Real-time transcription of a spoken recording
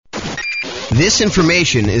This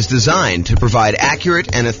information is designed to provide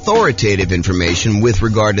accurate and authoritative information with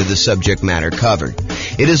regard to the subject matter covered.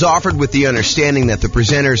 It is offered with the understanding that the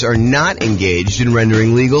presenters are not engaged in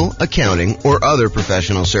rendering legal, accounting, or other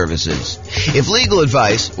professional services. If legal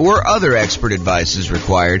advice or other expert advice is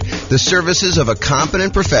required, the services of a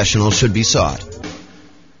competent professional should be sought.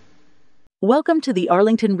 Welcome to the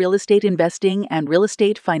Arlington Real Estate Investing and Real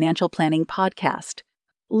Estate Financial Planning Podcast.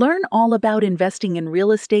 Learn all about investing in real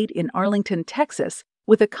estate in Arlington, Texas,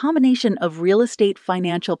 with a combination of real estate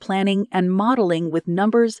financial planning and modeling with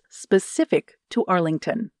numbers specific to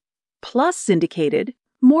Arlington. Plus syndicated,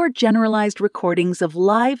 more generalized recordings of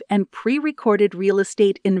live and pre-recorded real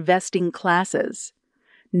estate investing classes.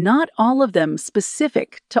 Not all of them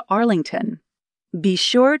specific to Arlington. Be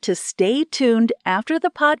sure to stay tuned after the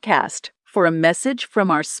podcast for a message from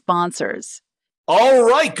our sponsors. All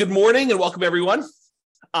right. Good morning and welcome, everyone.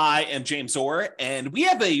 I am James Orr, and we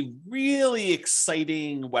have a really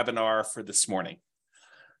exciting webinar for this morning.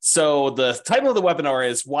 So the title of the webinar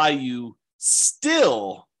is Why You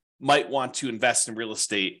Still Might Want to Invest in Real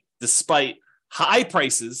Estate Despite High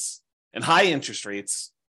Prices and High Interest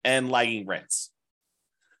Rates and Lagging Rents.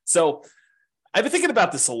 So I've been thinking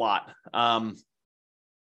about this a lot.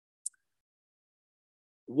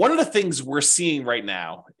 One of the things we're seeing right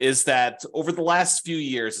now is that over the last few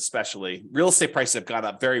years, especially, real estate prices have gone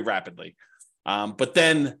up very rapidly. But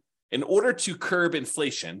then in order to curb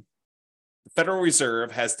inflation, the Federal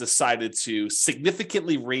Reserve has decided to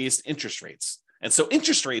significantly raise interest rates. And so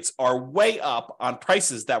interest rates are way up on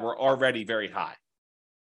prices that were already very high.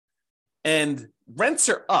 And rents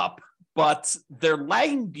are up, but they're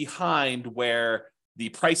lagging behind where the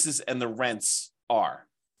prices and the rents are.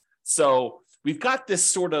 So we've got this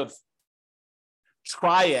sort of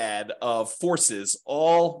triad of forces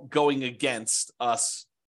all going against us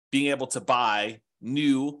being able to buy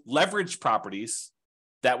new leveraged properties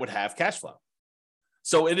that would have cash flow.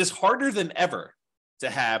 So it is harder than ever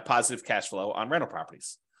to have positive cash flow on rental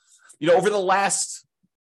properties. You know, over the last,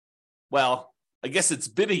 well, I guess it's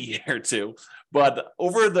been a year or two, but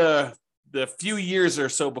over the few years or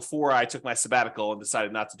so before I took my sabbatical and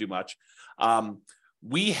decided not to do much,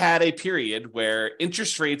 we had a period where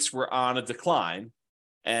interest rates were on a decline,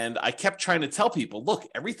 and I kept trying to tell people, look,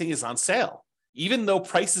 everything is on sale. Even though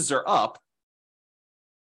prices are up,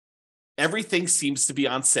 everything seems to be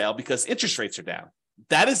on sale because interest rates are down.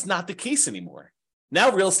 That is not the case anymore. Now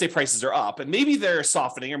real estate prices are up, and maybe they're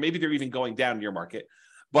softening, or maybe they're even going down in your market,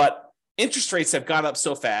 but interest rates have gone up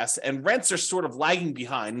so fast and rents are sort of lagging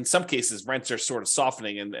behind. In some cases, rents are sort of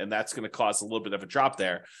softening, and that's going to cause a little bit of a drop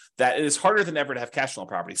there, that it is harder than ever to have cash flow on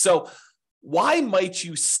property. So why might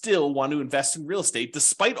you still want to invest in real estate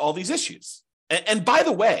despite all these issues? And by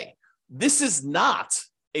the way, this is not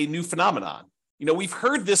a new phenomenon. You know, we've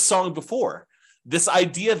heard this song before, this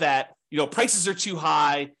idea that, you know, prices are too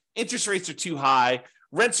high, interest rates are too high,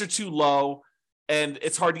 rents are too low, and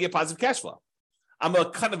it's hard to get positive cash flow. I'm a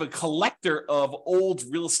kind of a collector of old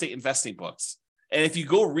real estate investing books. And if you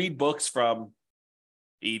go read books from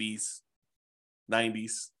 80s,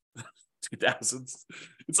 90s, 2000s,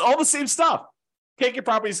 it's all the same stuff. Can't get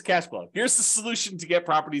properties to cash flow. Here's the solution to get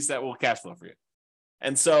properties that will cash flow for you.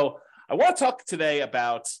 And so I want to talk today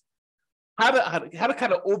about how to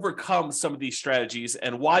kind of overcome some of these strategies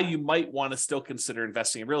and why you might want to still consider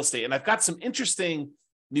investing in real estate. And I've got some interesting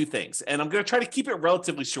new things. And I'm going to try to keep it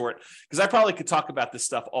relatively short because I probably could talk about this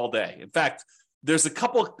stuff all day. In fact, there's a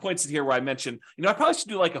couple of points in here where I mentioned, you know, I probably should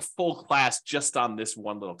do like a full class just on this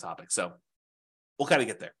one little topic. So we'll kind of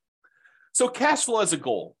get there. So cash flow as a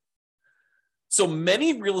goal. So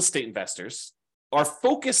many real estate investors are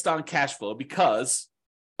focused on cash flow because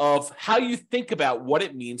of how you think about what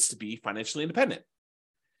it means to be financially independent.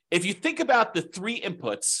 If you think about the three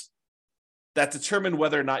inputs that determine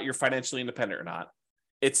whether or not you're financially independent or not,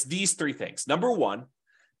 it's these three things. Number one,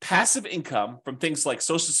 passive income from things like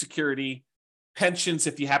Social Security, pensions,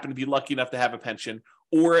 if you happen to be lucky enough to have a pension,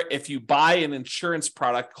 or if you buy an insurance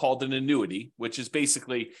product called an annuity, which is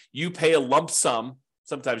basically you pay a lump sum.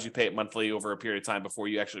 Sometimes you pay it monthly over a period of time before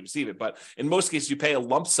you actually receive it. But in most cases, you pay a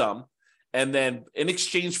lump sum. And then in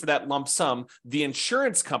exchange for that lump sum, the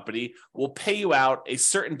insurance company will pay you out a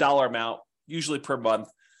certain dollar amount, usually per month,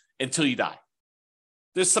 until you die.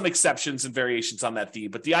 There's some exceptions and variations on that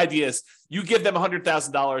theme, but the idea is you give them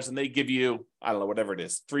 $100,000 and they give you, I don't know, whatever it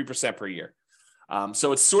is, 3% per year.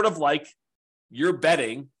 So it's sort of like you're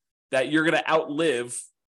betting that you're going to outlive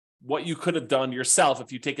what you could have done yourself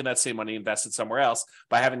if you'd taken that same money, invested somewhere else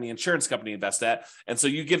by having the insurance company invest that. And so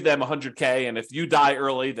you give them $100K, and if you die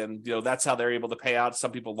early, then that's how they're able to pay out.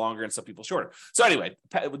 Some people longer and some people shorter. So anyway,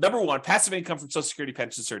 number one, passive income from Social Security,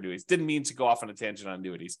 pensions, or annuities. Didn't mean to go off on a tangent on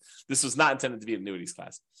annuities. This was not intended to be an annuities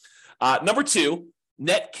class. Number two,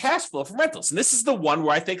 net cash flow from rentals. And this is the one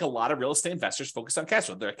where I think a lot of real estate investors focus on cash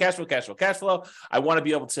flow. They're cash flow, cash flow, cash flow. I want to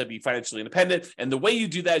be able to be financially independent. And the way you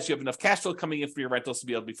do that is you have enough cash flow coming in for your rentals to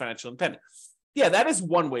be able to be financially independent. Yeah, that is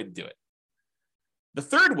one way to do it. The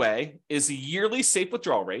third way is a yearly safe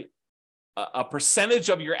withdrawal rate, a percentage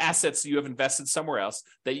of your assets that you have invested somewhere else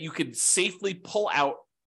that you could safely pull out,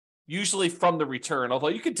 usually from the return, although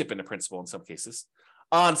you could dip into principal in some cases,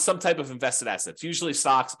 on some type of invested assets, usually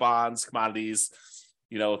stocks, bonds, commodities.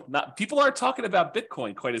 People aren't talking about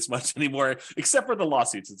Bitcoin quite as much anymore, except for the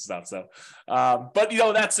lawsuits and stuff. So, but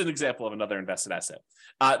that's an example of another invested asset.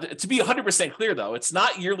 To be 100% clear, though, it's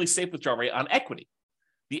not yearly safe withdrawal rate on equity.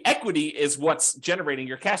 The equity is what's generating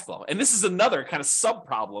your cash flow, and this is another kind of sub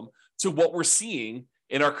problem to what we're seeing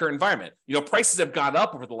in our current environment. Prices have gone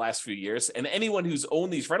up over the last few years, and anyone who's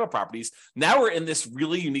owned these rental properties, now we're in this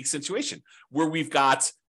really unique situation where we've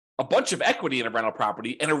got a bunch of equity in a rental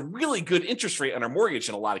property and a really good interest rate on our mortgage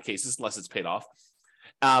in a lot of cases, unless it's paid off.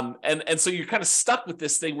 And so you're kind of stuck with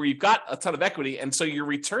this thing where you've got a ton of equity, and so your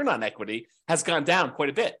return on equity has gone down quite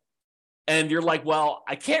a bit. And you're like, well,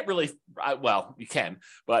 I can't really, well, you can,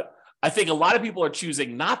 but I think a lot of people are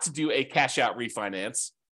choosing not to do a cash out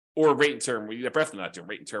refinance or rate and term. We're definitely not doing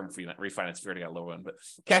rate and term refinance if you already got a low one, but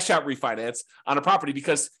cash out refinance on a property,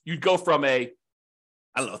 because you'd go from a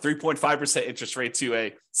 3.5% interest rate to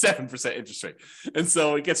a 7% interest rate. And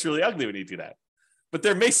so it gets really ugly when you do that. But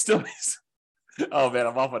there may still be, oh man,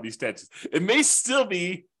 I'm off on these tangents. It may still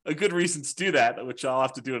be a good reason to do that, which I'll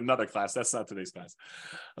have to do in another class. That's not today's class.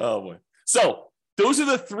 Oh boy. So those are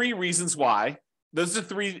the three reasons why. Those are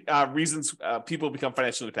three reasons people become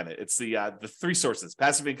financially independent. It's the three sources: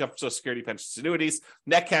 passive income from Social Security, pensions, annuities,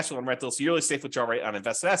 net cash flow on rentals, yearly safe withdrawal rate on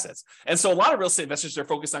invested assets. And so a lot of real estate investors are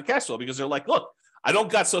focused on cash flow because they're like, look, I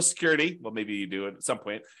don't got Social Security. Well, maybe you do at some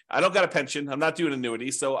point. I don't got a pension. I'm not doing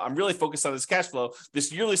annuity. So I'm really focused on this cash flow,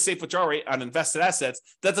 this yearly safe withdrawal rate on invested assets.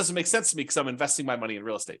 That doesn't make sense to me because I'm investing my money in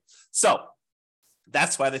real estate. So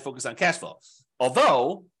that's why they focus on cash flow.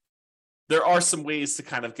 Although there are some ways to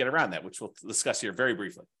kind of get around that, which we'll discuss here very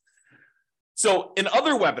briefly. So in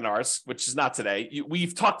other webinars, which is not today,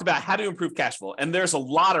 we've talked about how to improve cash flow. And there's a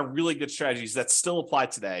lot of really good strategies that still apply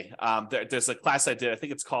today. There's a class I did, I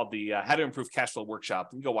think it's called the How to Improve Cash Flow Workshop.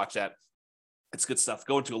 You can go watch that. It's good stuff.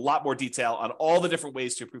 Go into a lot more detail on all the different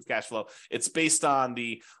ways to improve cash flow. It's based on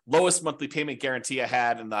the lowest monthly payment guarantee I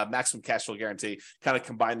had and the maximum cash flow guarantee, kind of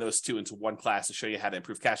combine those two into one class to show you how to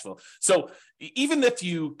improve cash flow. So even if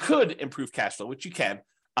you could improve cash flow, which you can,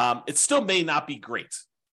 it still may not be great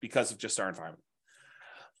because of just our environment.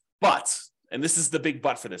 But, and this is the big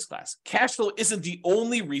but for this class, cash flow isn't the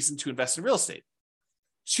only reason to invest in real estate.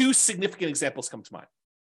 Two significant examples come to mind.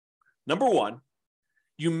 Number one,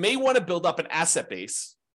 you may want to build up an asset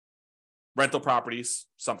base, rental properties,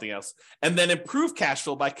 something else, and then improve cash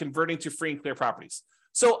flow by converting to free and clear properties.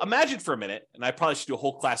 So imagine for a minute, and I probably should do a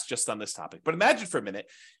whole class just on this topic, but imagine for a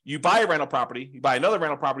minute, you buy a rental property, you buy another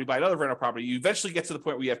rental property, buy another rental property, you eventually get to the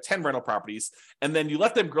point where you have 10 rental properties, and then you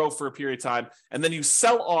let them grow for a period of time, and then you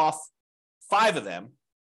sell off 5 of them,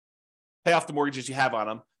 pay off the mortgages you have on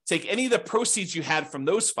them, take any of the proceeds you had from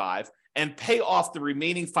those 5, and pay off the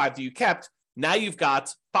remaining 5 that you kept. Now you've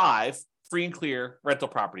got 5 free and clear rental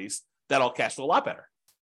properties that'll cash flow a lot better.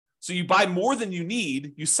 So you buy more than you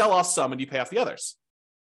need, you sell off some, and you pay off the others.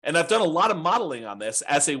 And I've done a lot of modeling on this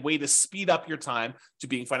as a way to speed up your time to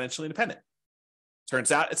being financially independent.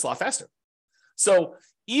 Turns out it's a lot faster. So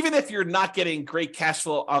even if you're not getting great cash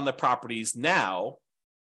flow on the properties now,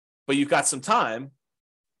 but you've got some time,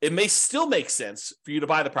 it may still make sense for you to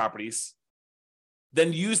buy the properties,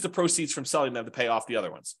 then use the proceeds from selling them to pay off the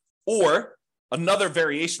other ones. Or another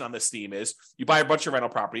variation on this theme is you buy a bunch of rental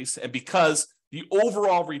properties, and because the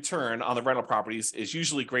overall return on the rental properties is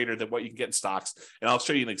usually greater than what you can get in stocks. And I'll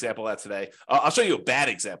show you an example of that today. I'll show you a bad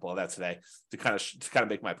example of that today to kind of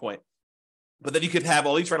make my point. But then you could have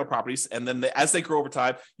all these rental properties, and then as they grow over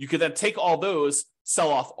time, you could then take all those, sell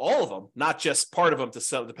off all of them, not just part of them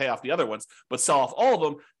to pay off the other ones, but sell off all of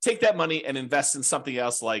them, take that money and invest in something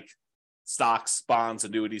else like stocks, bonds,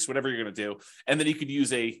 annuities, whatever you're going to do. And then you could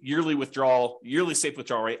use a yearly safe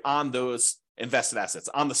withdrawal rate on those invested assets,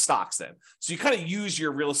 on the stocks then. So you kind of use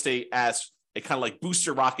your real estate as a kind of like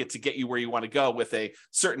booster rocket to get you where you want to go with a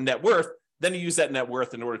certain net worth. Then you use that net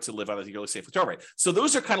worth in order to live on a yearly safe withdrawal rate. So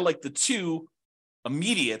those are kind of like the two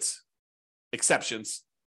immediate exceptions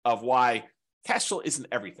of why cash flow isn't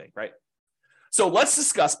everything, right? So let's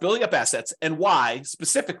discuss building up assets and why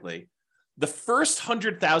specifically the first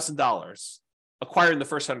 $100,000, acquiring the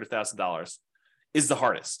first $100,000 is the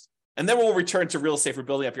hardest. And then we'll return to real estate for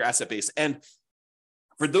building up your asset base. And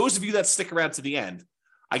for those of you that stick around to the end,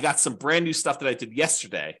 I got some brand new stuff that I did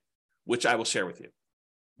yesterday, which I will share with you,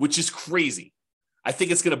 which is crazy. I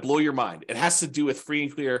think it's going to blow your mind. It has to do with free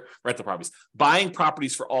and clear rental properties, buying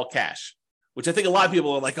properties for all cash, which I think a lot of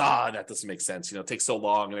people are like, that doesn't make sense. It takes so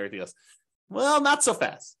long and everything else. Well, not so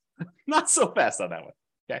fast. Not so fast on that one.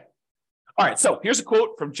 Okay. All right. So here's a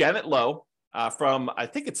quote from Janet Lowe from, I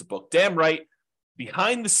think it's a book, Damn Right,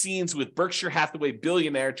 Behind the Scenes with Berkshire Hathaway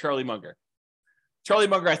billionaire Charlie Munger. Charlie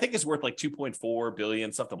Munger, I think, is worth like $2.4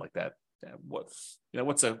 billion, something like that. What's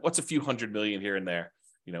a few hundred million here and there,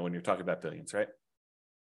 when you're talking about billions, right?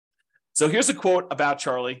 So here's a quote about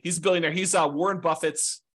Charlie. He's a billionaire. He's Warren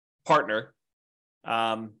Buffett's partner.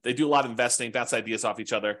 They do a lot of investing, bounce ideas off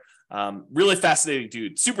each other. Really fascinating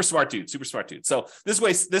dude, super smart dude. So this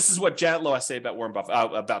is what Janet Lowe has to say about Warren Buffett,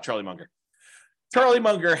 about Charlie Munger. Charlie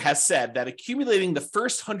Munger has said that accumulating the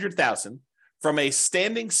first 100,000 from a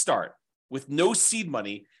standing start with no seed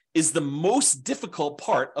money is the most difficult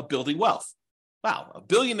part of building wealth. Wow, a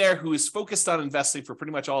billionaire who is focused on investing for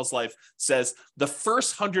pretty much all his life says the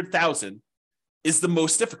first 100,000 is the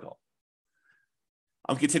most difficult.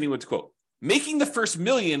 I'm continuing with the quote. Making the first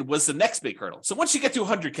million was the next big hurdle. So once you get to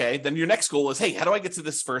 100K, then your next goal is, hey, how do I get to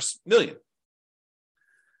this first million?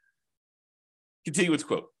 Continue with the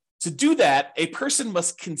quote. To do that, a person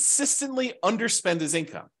must consistently underspend his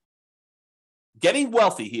income. Getting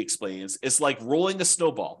wealthy, he explains, is like rolling a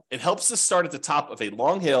snowball. It helps us start at the top of a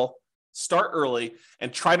long hill, start early,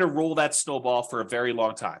 and try to roll that snowball for a very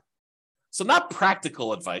long time. So not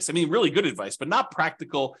practical advice. I mean, really good advice, but not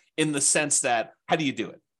practical in the sense that, how do you do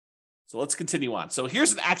it? So let's continue on. So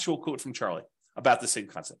here's an actual quote from Charlie about the same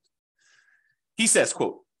concept. He says,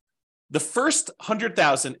 quote, the first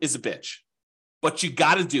 100,000 is a bitch, but you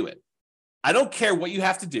got to do it. I don't care what you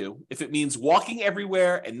have to do. If it means walking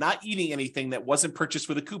everywhere and not eating anything that wasn't purchased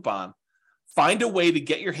with a coupon, find a way to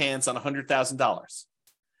get your hands on $100,000.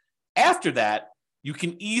 After that, you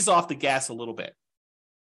can ease off the gas a little bit.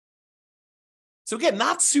 So again,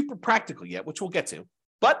 not super practical yet, which we'll get to,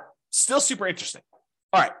 but still super interesting.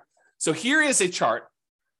 All right. So here is a chart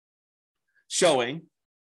showing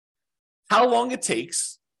how long it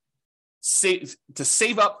takes to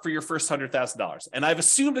save up for your first $100,000. And I've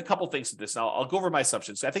assumed a couple things with this. Now I'll go over my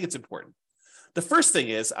assumptions. I think it's important. The first thing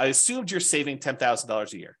is I assumed you're saving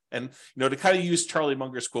 $10,000 a year. And, to kind of use Charlie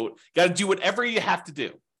Munger's quote, got to do whatever you have to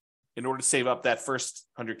do in order to save up that first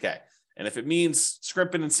 100K. And if it means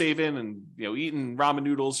scrimping and saving and, eating ramen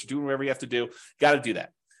noodles or doing whatever you have to do, got to do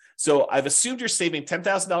that. So I've assumed you're saving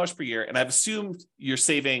 $10,000 per year, and I've assumed you're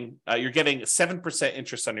getting 7%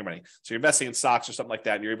 interest on your money. So you're investing in stocks or something like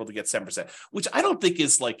that, and you're able to get 7%, which I don't think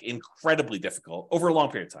is like incredibly difficult over a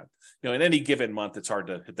long period of time. In any given month, it's hard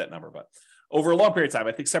to hit that number, but over a long period of time,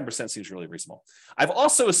 I think 7% seems really reasonable. I've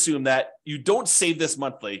also assumed that you don't save this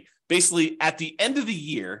monthly. Basically, at the end of the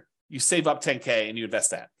year, you save up 10K and you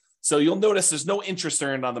invest that. So you'll notice there's no interest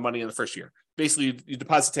earned on the money in the first year. Basically, you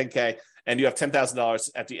deposit 10K and you have $10,000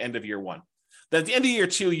 at the end of year one. Then at the end of year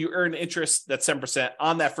two, you earn interest that's 7%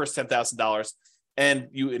 on that first $10,000, and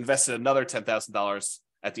you invested another $10,000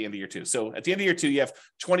 at the end of year two. So at the end of year two, you have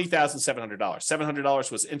 $20,700.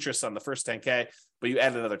 $700 was interest on the first 10K, but you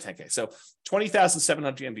added another 10K. So $20,700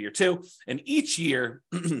 at the end of year two. And each year,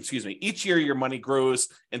 each year your money grows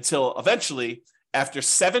until eventually, after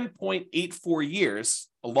 7.84 years,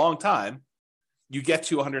 a long time, you get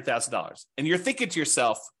to $100,000. And you're thinking to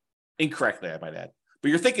yourself, incorrectly, I might add, but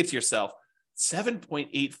you're thinking to yourself,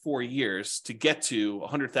 7.84 years to get to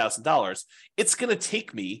 $100,000. It's going to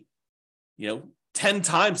take me, 10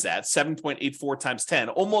 times that, 7.84 times 10,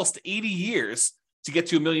 almost 80 years to get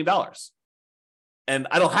to $1 million. And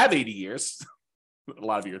I don't have 80 years. A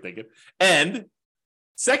lot of you are thinking. And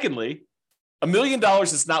secondly, $1 million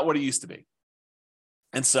is not what it used to be.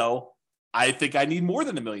 And so I think I need more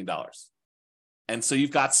than $1 million. And so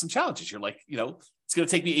you've got some challenges. You're like, it's going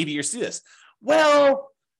to take me 80 years to do this. Well,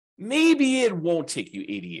 maybe it won't take you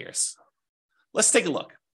 80 years. Let's take a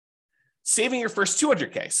look. Saving your first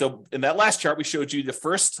 200K. So in that last chart, we showed you the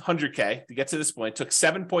first 100K to get to this point took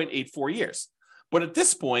 7.84 years. But at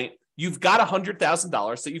this point, you've got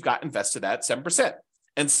 $100,000 that you've got invested at 7%.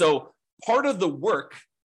 And so part of the work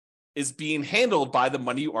is being handled by the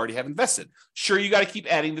money you already have invested. Sure, you got to keep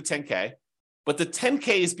adding the 10K, but the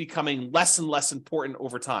 10K is becoming less and less important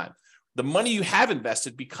over time. The money you have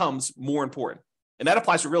invested becomes more important. And that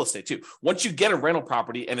applies for real estate too. Once you get a rental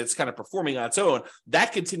property and it's kind of performing on its own,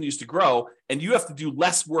 that continues to grow and you have to do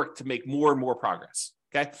less work to make more and more progress.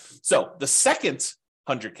 Okay. So the second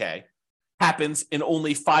 100K happens in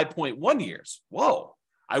only 5.1 years. Whoa.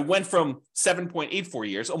 I went from 7.84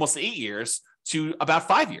 years, almost 8 years, to about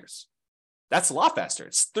 5 years. That's a lot faster.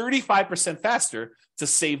 It's 35% faster to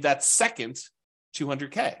save that second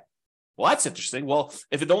 200K. Well, that's interesting. Well,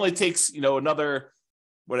 if it only takes, another,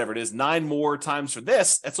 whatever it is, 9 more times for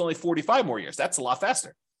this, that's only 45 more years. That's a lot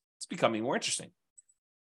faster. It's becoming more interesting.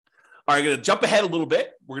 All right, I'm going to jump ahead a little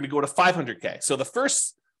bit. We're going to go to 500K. So the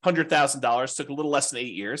first $100,000 took a little less than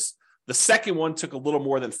 8 years. The second one took a little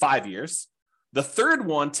more than 5 years. The third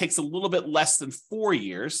one takes a little bit less than 4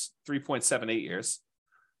 years, 3.78 years.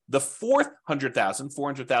 The fourth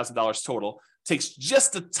 $400,000 total, takes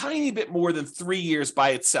just a tiny bit more than 3 years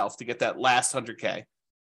by itself to get that last 100K.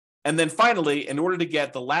 And then finally, in order to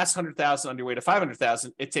get the last 100,000 on your way to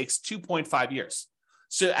 500,000, it takes 2.5 years.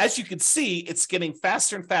 So as you can see, it's getting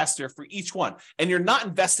faster and faster for each one. And you're not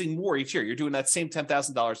investing more each year. You're doing that same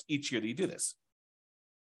 $10,000 each year that you do this.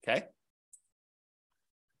 Okay.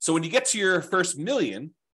 So when you get to your first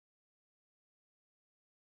million,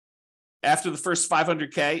 after the first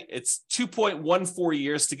 500K, it's 2.14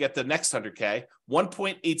 years to get the next 100K,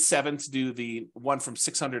 1.87 to do the one from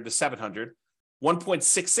 600 to 700,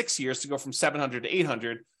 1.66 years to go from 700 to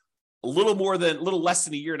 800, a little less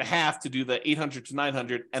than a year and a half to do the 800 to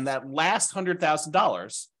 900, and that last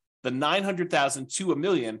 $100,000, the 900,000 to $1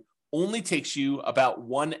 million, only takes you about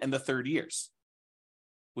 1 1/3 years,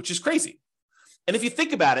 which is crazy. And if you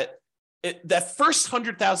think about it, that first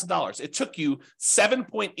 $100,000, it took you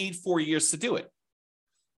 7.84 years to do it.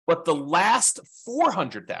 But the last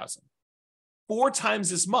 400,000, 4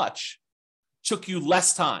 times as much, took you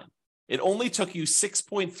less time. It only took you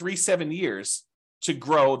 6.37 years to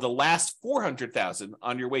grow the last 400,000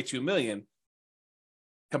 on your way to $1 million,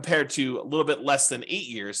 compared to a little bit less than 8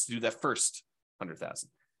 years to do that first 100,000.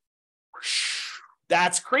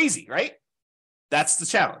 That's crazy, right? That's the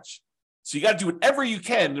challenge. So you got to do whatever you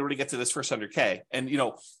can in order to get to this first 100K. And,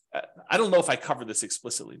 I don't know if I covered this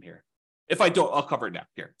explicitly in here. If I don't, I'll cover it now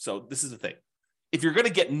here. So this is the thing. If you're going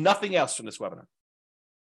to get nothing else from this webinar,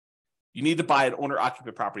 you need to buy an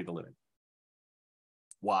owner-occupant property to live in.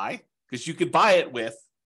 Why? Because you could buy it with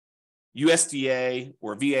USDA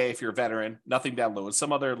or VA if you're a veteran, nothing down loan.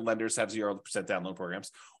 Some other lenders have 0% down loan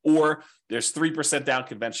programs, or there's 3% down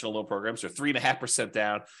conventional loan programs or 3.5%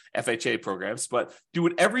 down FHA programs. But do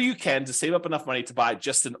whatever you can to save up enough money to buy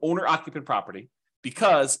just an owner-occupant property,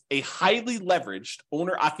 because a highly leveraged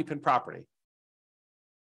owner-occupant property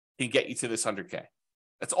can get you to this 100K.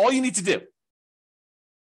 That's all you need to do.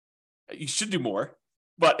 You should do more,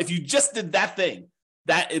 but if you just did that thing,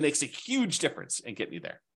 it makes a huge difference in getting you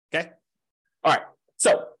there. Okay. All right.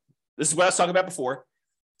 So this is what I was talking about before.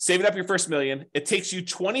 Saving up your first $1 million. It takes you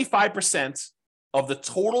 25% of the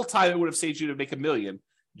total time it would have saved you to make $1 million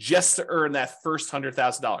just to earn that first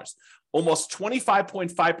 $100,000. Almost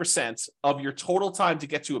 25.5% of your total time to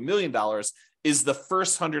get to $1 million is the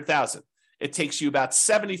first 100,000. It takes you about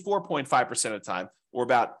 74.5% of the time, or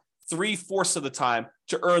about 3/4 of the time,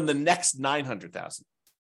 to earn the next 900,000.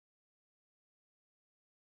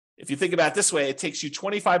 If you think about it this way, it takes you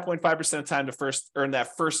 25.5% of the time to earn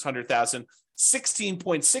that first 100,000,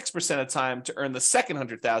 16.6% of the time to earn the second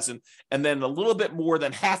 100,000, and then a little bit more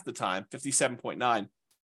than half the time, 57.9,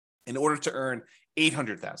 in order to earn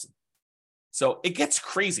 800,000. So it gets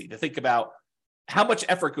crazy to think about how much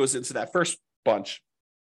effort goes into that first bunch,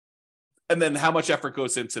 and then how much effort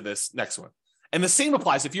goes into this next one. And the same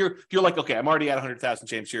applies if you're like, okay, I'm already at 100,000,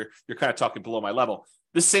 James. You're kind of talking below my level.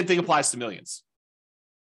 This same thing applies to millions.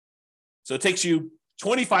 So it takes you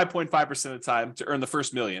 25.5% of the time to earn the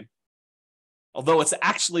first $1 million, although it's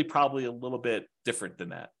actually probably a little bit different than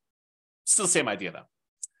that. Still the same idea, though.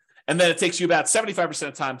 And then it takes you about 75% of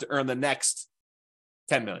the time to earn the next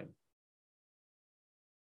 10 million.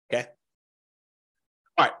 Okay?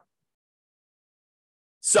 All right.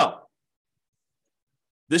 So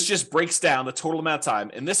this just breaks down the total amount of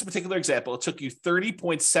time. In this particular example, it took you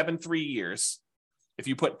 30.73 years if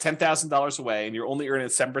you put $10,000 away and you're only earning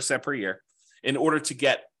 7% per year in order to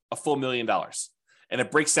get a full $1 million. And it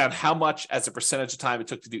breaks down how much as a percentage of time it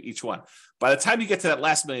took to do each one. By the time you get to that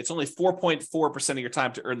last $1 million, it's only 4.4% of your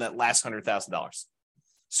time to earn that last $100,000.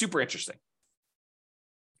 Super interesting.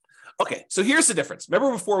 Okay, so here's the difference.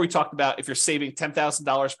 Remember before we talked about if you're saving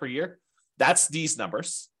 $10,000 per year, that's these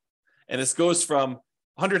numbers. And this goes from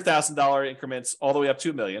 $100,000 increments all the way up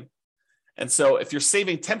to $1 million. And so if you're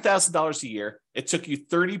saving $10,000 a year, it took you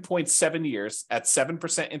 30.7 years at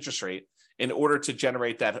 7% interest rate in order to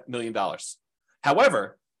generate that $1 million.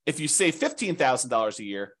 However, if you save $15,000 a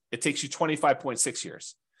year, it takes you 25.6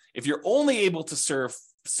 years. If you're only able to save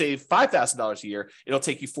 $5,000 a year, it'll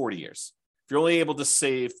take you 40 years. If you're only able to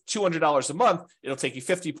save $200 a month, it'll take you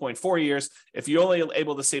 50.4 years. If you're only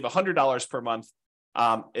able to save $100 per month,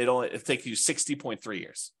 it'll take you 60.3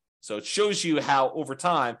 years. So it shows you how over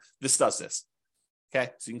time this does this.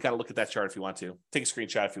 Okay, so you can kind of look at that chart if you want to. Take a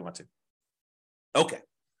screenshot if you want to. Okay.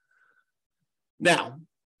 Now,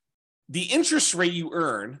 the interest rate you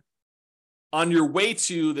earn on your way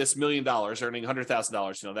to this $1 million, earning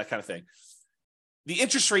 $100,000, that kind of thing, the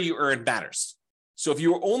interest rate you earn matters. So if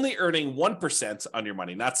you were only earning 1% on your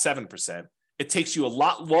money, not 7%, it takes you a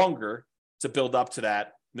lot longer to build up to that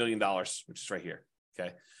 $1 million, which is right here.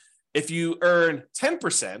 Okay. If you earn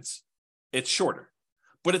 10%, it's shorter,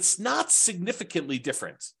 but it's not significantly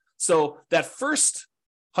different. So that first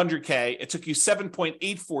 100K, it took you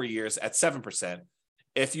 7.84 years at 7%.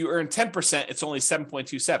 If you earn 10%, it's only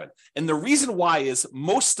 7.27. And the reason why is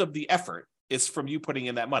most of the effort is from you putting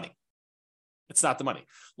in that money. It's not the money.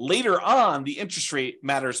 Later on, the interest rate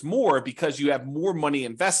matters more because you have more money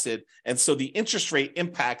invested. And so the interest rate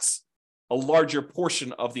impacts a larger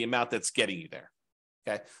portion of the amount that's getting you there.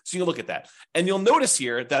 Okay. So you look at that. And you'll notice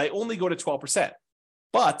here that I only go to 12%.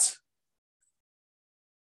 But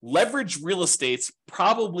leveraged real estate's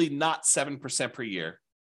probably not 7% per year.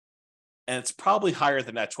 And it's probably higher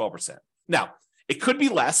than that 12%. Now, it could be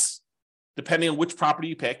less, depending on which property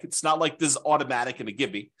you pick. It's not like this is automatic and a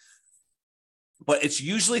give me. But it's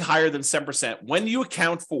usually higher than 7% when you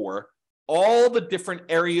account for all the different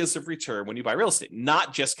areas of return when you buy real estate,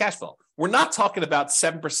 not just cash flow. We're not talking about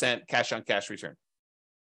 7% cash on cash return.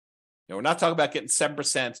 We're not talking about getting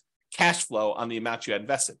 7% cash flow on the amount you had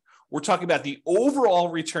invested. We're talking about the overall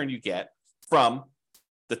return you get from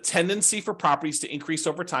the tendency for properties to increase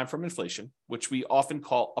over time from inflation, which we often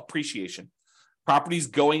call appreciation. Properties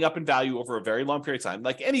going up in value over a very long period of time,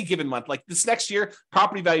 like any given month, like this next year,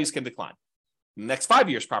 property values can decline. In the next 5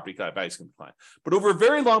 years, property values can decline. But over a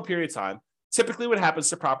very long period of time, typically what happens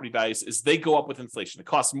to property values is they go up with inflation. It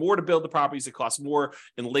costs more to build the properties. It costs more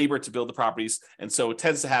in labor to build the properties. And so what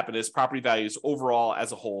tends to happen is property values overall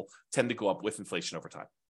as a whole tend to go up with inflation over time.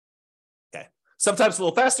 Okay. Sometimes a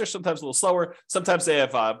little faster, sometimes a little slower. Sometimes they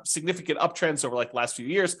have significant uptrends over like the last few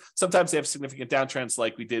years. Sometimes they have significant downtrends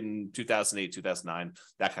like we did in 2008, 2009,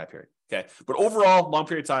 that kind of period. Okay. But overall, long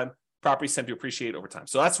period of time, properties tend to appreciate over time.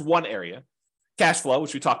 So that's one area. Cash flow,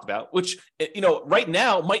 which we talked about, which, right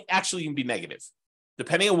now might actually even be negative.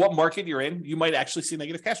 Depending on what market you're in, you might actually see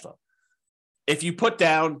negative cash flow. If you put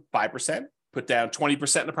down 5%, put down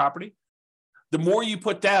 20% in a property, the more you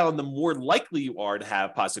put down, the more likely you are to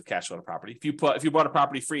have positive cash flow on a property. If you bought a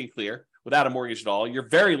property free and clear without a mortgage at all, you're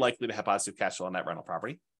very likely to have positive cash flow on that rental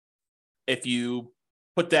property. If you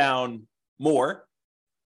put down more,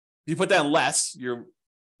 if you put down less, you're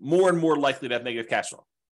more and more likely to have negative cash flow.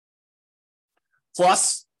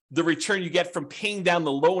 Plus the return you get from paying down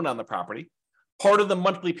the loan on the property. Part of the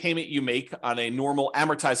monthly payment you make on a normal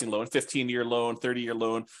amortizing loan, 15-year loan, 30-year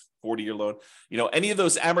loan, 40-year loan, any of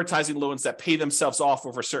those amortizing loans that pay themselves off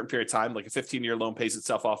over a certain period of time, like a 15-year loan pays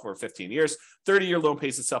itself off over 15 years, 30-year loan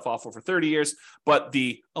pays itself off over 30 years. But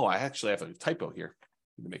I actually have a typo here.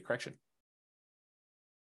 Let me make a correction.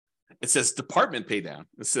 It says department pay down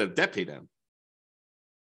instead of debt pay down.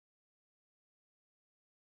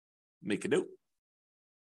 Make a note.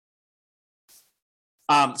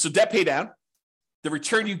 So debt pay down, the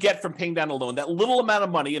return you get from paying down a loan, that little amount of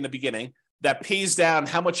money in the beginning that pays down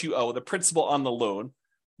how much you owe, the principal on the loan,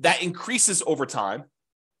 that increases over time.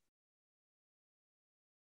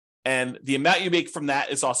 And the amount you make from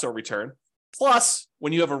that is also a return. Plus,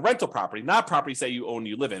 when you have a rental property, not properties that you own,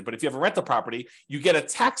 you live in, but if you have a rental property, you get a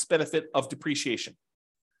tax benefit of depreciation.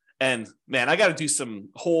 And man, I got to do some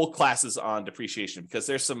whole classes on depreciation because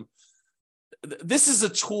this is a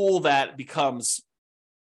tool that becomes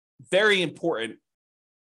very important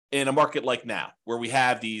in a market like now, where we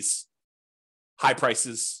have these high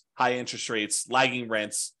prices, high interest rates, lagging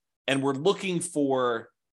rents, and we're looking for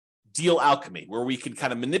deal alchemy, where we can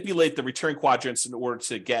kind of manipulate the return quadrants in order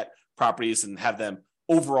to get properties and have them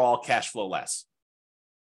overall cash flow less.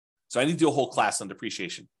 So I need to do a whole class on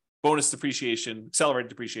depreciation, bonus depreciation, accelerated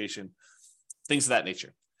depreciation, things of that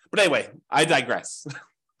nature. But anyway, I digress.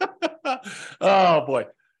 Oh boy.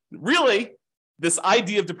 Really, this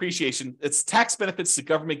idea of depreciation, it's tax benefits the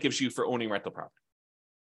government gives you for owning rental property.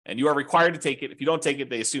 And you are required to take it. If you don't take it,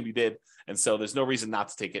 they assume you did. And so there's no reason not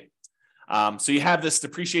to take it. So you have this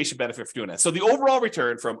depreciation benefit for doing that. So the overall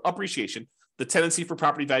return from appreciation, the tendency for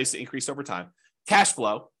property values to increase over time, cash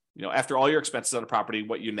flow, after all your expenses on a property,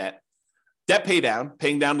 what you net, debt pay down,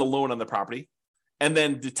 paying down the loan on the property, and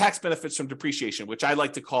then the tax benefits from depreciation, which I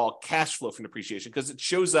like to call cash flow from depreciation, because it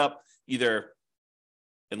shows up either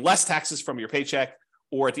in less taxes from your paycheck,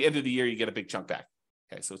 or at the end of the year, you get a big chunk back.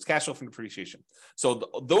 Okay, so it's cash flow from depreciation. So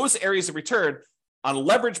those areas of return on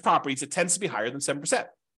leveraged properties, it tends to be higher than 7%.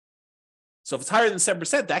 So if it's higher than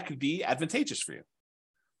 7%, that could be advantageous for you.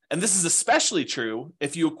 And this is especially true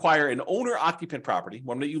if you acquire an owner-occupant property,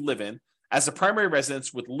 one that you live in, as a primary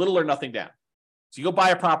residence with little or nothing down. So you go buy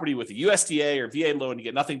a property with a USDA or VA loan, you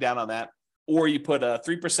get nothing down on that, or you put a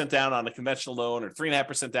 3% down on a conventional loan, or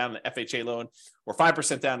 3.5% down on an FHA loan, or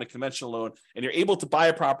 5% down on a conventional loan, and you're able to buy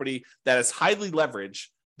a property that is highly leveraged.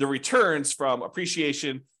 The returns from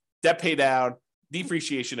appreciation, debt pay down,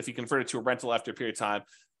 depreciation, if you convert it to a rental after a period of time,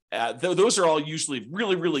 those are all usually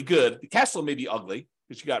really, really good. The cash flow may be ugly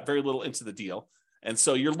because you got very little into the deal. And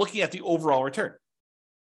so you're looking at the overall return.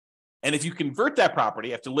 And if you convert that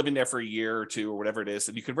property after living there for a year or two or whatever it is,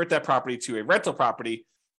 and you convert that property to a rental property,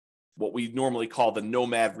 what we normally call the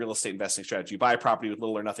nomad real estate investing strategy. You buy a property with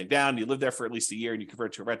little or nothing down, you live there for at least a year, and you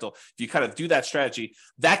convert it to a rental. If you kind of do that strategy,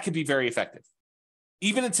 that can be very effective.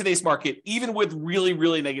 Even in today's market, even with really,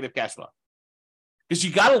 really negative cash flow. Because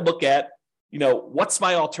you got to look at, what's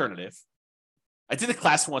my alternative? I did a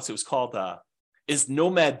class once, it was called, Is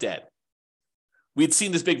Nomad Dead? We had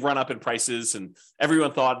seen this big run up in prices, and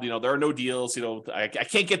everyone thought, there are no deals. I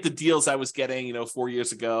can't get the deals I was getting, 4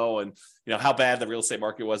 years ago, and how bad the real estate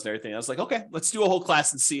market was and everything. I was like, okay, let's do a whole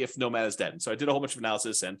class and see if Nomad is dead. And so I did a whole bunch of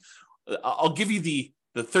analysis, and I'll give you the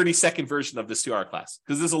 30-second version of this 2-hour class,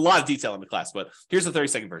 because there's a lot of detail in the class, but here's the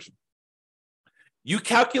 30-second version. You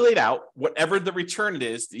calculate out whatever the return it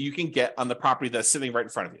is that you can get on the property that's sitting right in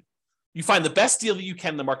front of you. You find the best deal that you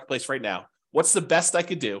can in the marketplace right now. What's the best I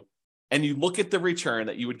could do? And you look at the return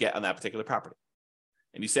that you would get on that particular property.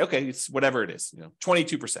 And you say, okay, it's whatever it is,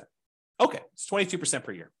 22%. Okay, it's 22%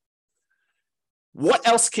 per year. What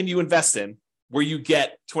else can you invest in where you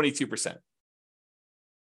get 22%?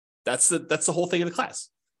 That's the whole thing of the class.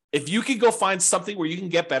 If you can go find something where you can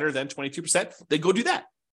get better than 22%, then go do that.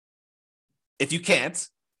 If you can't,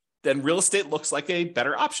 then real estate looks like a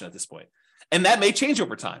better option at this point. And that may change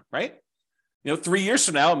over time, right? 3 years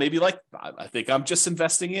from now, maybe I think I'm just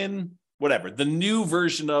investing in whatever, the new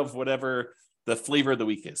version of whatever the flavor of the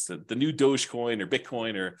week is, the new Dogecoin or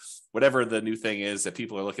Bitcoin or whatever the new thing is that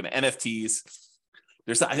people are looking at, NFTs.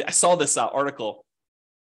 I saw this article.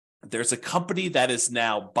 There's a company that is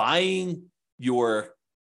now buying your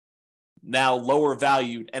now lower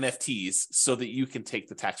valued NFTs so that you can take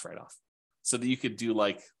the tax write-off, so that you could do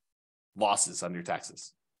losses on your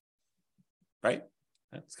taxes, right?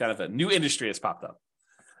 It's kind of a new industry has popped up.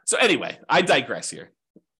 So anyway, I digress here.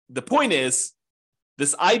 The point is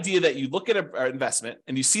this idea that you look at an investment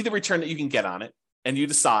and you see the return that you can get on it, and you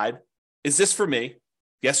decide, is this for me?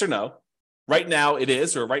 Yes or no? Right now it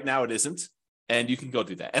is, or right now it isn't. And you can go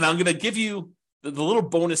do that. And I'm going to give you the little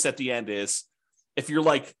bonus at the end is, if you're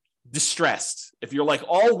distressed, if you're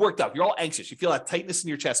all worked up, you're all anxious, you feel that tightness in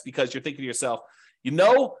your chest because you're thinking to yourself,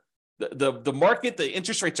 the market, the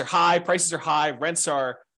interest rates are high, prices are high, rents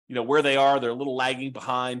are, where they are, they're a little lagging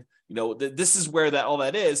behind. This is where all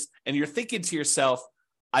that is. And you're thinking to yourself,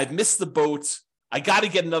 I've missed the boat. I got to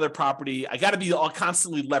get another property. I got to be all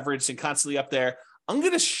constantly leveraged and constantly up there. I'm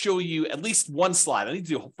going to show you at least one slide. I need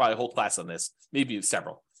to do probably a whole class on this, maybe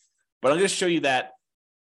several, but I'm going to show you that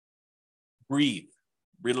breathe,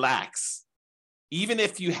 relax. Even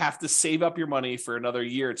if you have to save up your money for another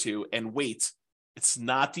year or two and wait, it's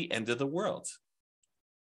not the end of the world.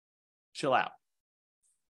 Chill out.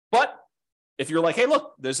 But if you're like, hey,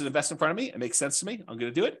 look, there's an investment in front of me, it makes sense to me, I'm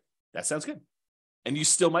going to do it, that sounds good. And you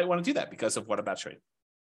still might want to do that because of what I'm about to show you.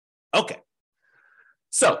 Okay.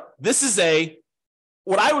 So this is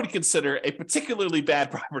what I would consider a particularly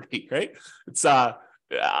bad property, right? It's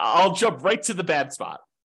I'll jump right to the bad spot.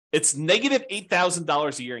 It's negative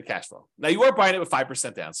 $8,000 a year in cash flow. Now you are buying it with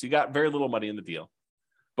 5% down, so you got very little money in the deal,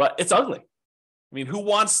 but it's ugly. I mean, who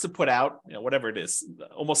wants to put out, whatever it is,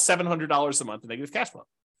 almost $700 a month in negative cash flow?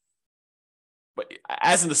 But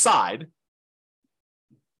as an aside,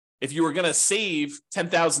 if you were going to save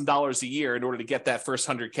 $10,000 a year in order to get that first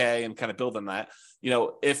 100K and kind of build on that,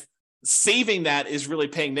 if saving that is really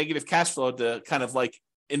paying negative cash flow to kind of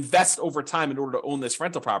invest over time in order to own this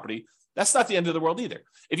rental property, that's not the end of the world either.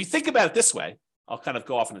 If you think about it this way, I'll kind of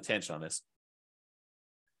go off on a tangent on this.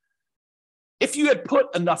 If you had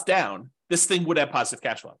put enough down, this thing would have positive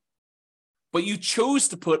cash flow. But you chose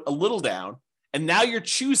to put a little down, and now you're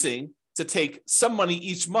choosing to take some money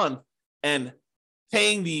each month and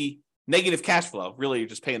paying the negative cash flow. Really, you're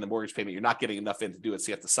just paying the mortgage payment. You're not getting enough in to do it, so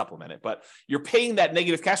you have to supplement it. But you're paying that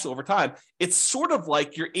negative cash flow over time. It's sort of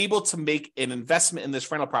like you're able to make an investment in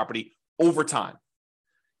this rental property over time.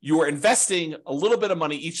 You are investing a little bit of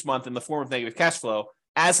money each month in the form of negative cash flow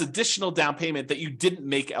as additional down payment that you didn't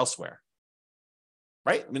make elsewhere.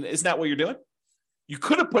 Right? I mean, isn't that what you're doing? You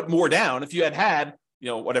could have put more down if you had,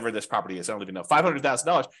 whatever this property is. I don't even know,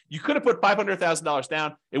 $500,000. You could have put $500,000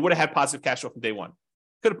 down. It would have had positive cash flow from day one.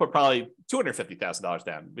 Could have put probably $250,000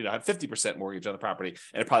 down, have 50% mortgage on the property,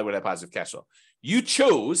 and it probably would have positive cash flow. You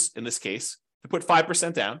chose, in this case, to put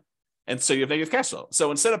 5% down, and so you have negative cash flow.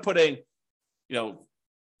 So instead of putting,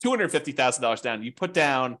 $250,000 down, you put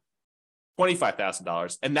down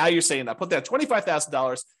 $25,000, and now you're saying, I put down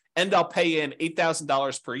 $25,000, and I'll pay in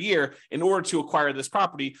 $8,000 per year in order to acquire this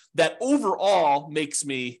property that overall makes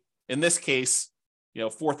me, in this case,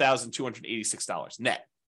 $4,286 net.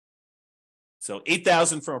 So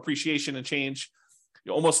 $8,000 from appreciation and change,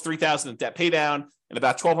 almost $3,000 in debt pay down, and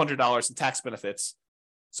about $1,200 in tax benefits.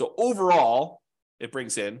 So overall, it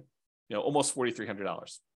brings in, almost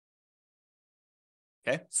 $4,300.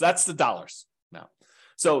 Okay, so that's the dollars now.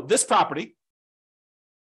 So this property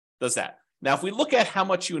does that. Now, if we look at how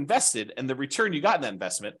much you invested and the return you got in that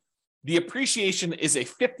investment, the appreciation is a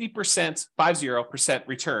 50%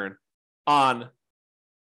 return on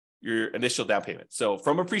your initial down payment. So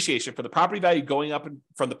from appreciation, for the property value going up, in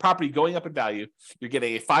value, you're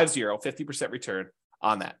getting a 50% return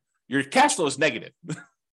on that. Your cash flow is negative,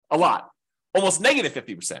 a lot, almost negative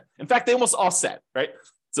 50%. In fact, they almost offset, right?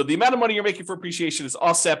 So the amount of money you're making for appreciation is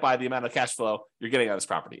offset by the amount of cash flow you're getting on this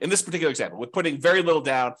property. In this particular example, with putting very little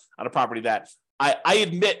down on a property that I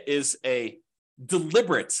admit is a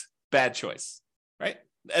deliberate bad choice, right?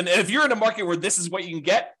 And if you're in a market where this is what you can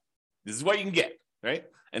get, this is what you can get, right?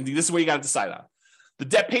 And this is what you got to decide on. The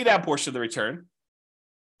debt pay down portion of the return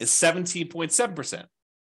is 17.7%.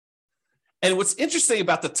 And what's interesting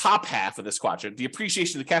about the top half of this quadrant, the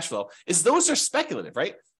appreciation of the cash flow, is those are speculative,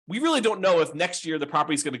 right? We really don't know if next year the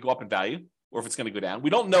property is going to go up in value or if it's going to go down. We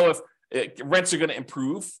don't know if rents are going to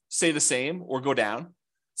improve, stay the same, or go down.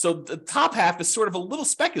 So the top half is sort of a little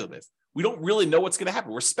speculative. We don't really know what's going to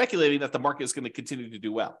happen. We're speculating that the market is going to continue to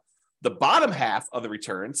do well. The bottom half of the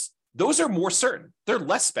returns, those are more certain. They're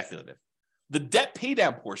less speculative. The debt pay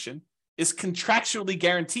down portion is contractually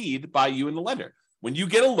guaranteed by you and the lender. When you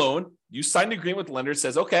get a loan, you sign an agreement with the lender that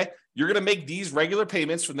says, okay, you're going to make these regular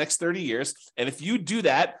payments for the next 30 years. And if you do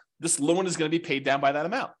that, this loan is going to be paid down by that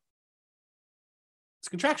amount. It's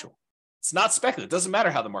contractual. It's not speculative. It doesn't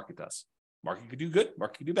matter how the market does. Market could do good,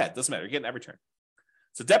 market could do bad. It doesn't matter. You're getting that return.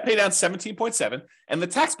 So debt pay down 17.7, and the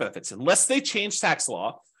tax benefits, unless they change tax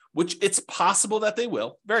law, which it's possible that they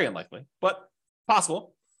will, very unlikely, but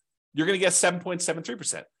possible, you're going to get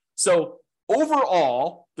 7.73%. So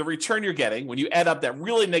overall, the return you're getting when you add up that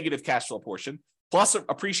really negative cash flow portion, plus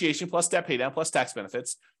appreciation, plus debt pay down, plus tax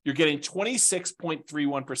benefits, you're getting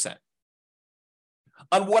 26.31%.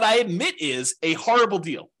 On what I admit is a horrible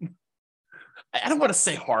deal. I don't want to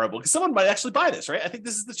say horrible because someone might actually buy this, right? I think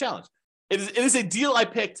this is the challenge. It is a deal I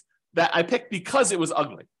picked because it was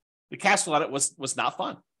ugly. The cash flow on it was not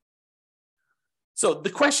fun. So the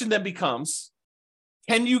question then becomes,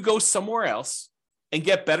 can you go somewhere else and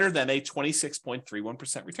get better than a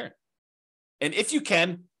 26.31% return? And if you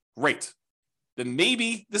can, great. Then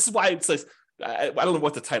maybe this is why it says, I don't know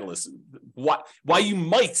what the title is, why you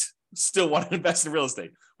might still want to invest in real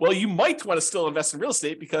estate. Well, you might want to still invest in real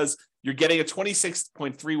estate because you're getting a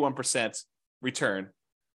 26.31% return,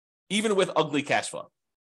 even with ugly cash flow.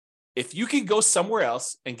 If you can go somewhere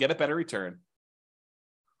else and get a better return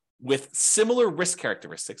with similar risk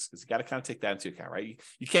characteristics, because you got to kind of take that into account, right?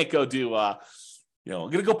 You can't go do, I'm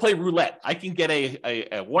going to go play roulette. I can get a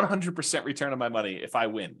 100% return on my money if I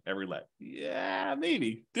win at roulette. Yeah,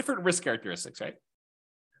 maybe. Different risk characteristics, right?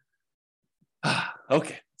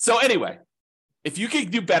 Okay. So anyway, if you can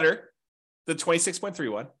do better than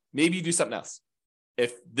 26.31, maybe you do something else.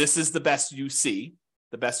 If this is the best you see,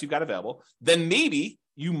 the best you've got available, then maybe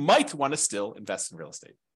you might want to still invest in real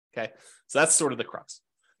estate. Okay. So that's sort of the crux.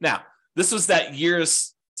 Now, this was that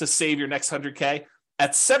years to save your next 100K.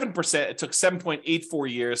 At 7%, it took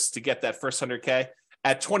 7.84 years to get that first 100K.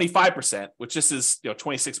 At 25%, which this is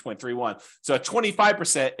 26.31. So at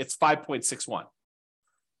 25%, it's 5.61.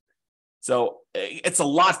 So it's a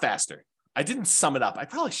lot faster. I didn't sum it up. I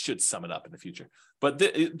probably should sum it up in the future. But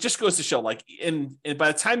it just goes to show, like,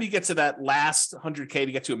 by the time you get to that last 100K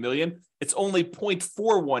to get to $1 million, it's only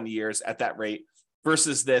 0.41 years at that rate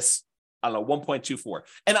versus this, I don't know, 1.24.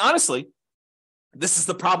 And honestly, This is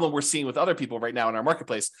the problem we're seeing with other people right now in our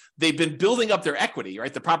marketplace. They've been building up their equity,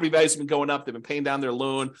 right? The property values have been going up. They've been paying down their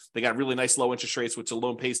loan. They got really nice low interest rates, which the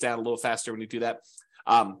loan pays down a little faster when you do that.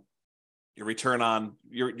 Your return on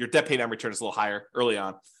your debt pay down return is a little higher early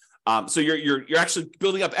on. So you're actually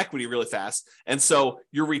building up equity really fast. And so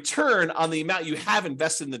your return on the amount you have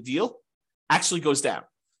invested in the deal actually goes down.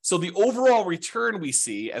 So the overall return we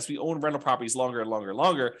see as we own rental properties longer and longer and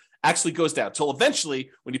longer actually goes down till eventually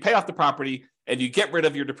when you pay off the property and you get rid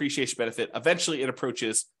of your depreciation benefit, eventually it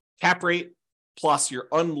approaches cap rate plus your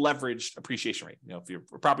unleveraged appreciation rate. If your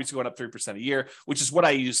property's going up 3% a year, which is what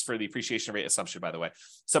I use for the appreciation rate assumption, by the way.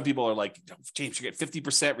 Some people are like, James, you get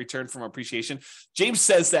 50% return from appreciation. James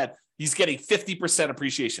says that he's getting 50%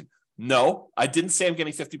 appreciation. No, I didn't say I'm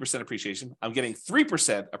getting 50% appreciation. I'm getting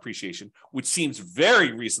 3% appreciation, which seems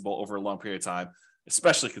very reasonable over a long period of time,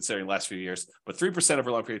 especially considering the last few years. But 3% over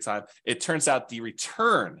a long period of time, it turns out the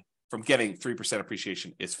return from getting 3%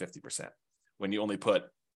 appreciation is 50% when you only put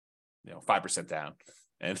 5% down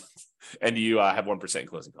and you have 1% in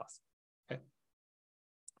closing costs. Okay.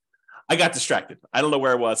 I got distracted. I don't know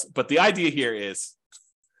where I was, but the idea here is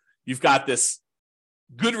you've got this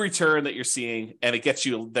good return that you're seeing and it gets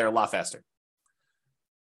you there a lot faster.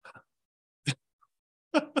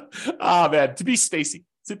 Oh man, to be spacey.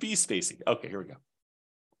 Okay, here we go.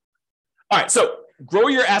 All right, so grow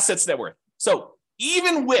your assets net worth. So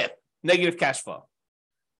even with negative cash flow,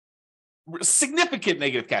 significant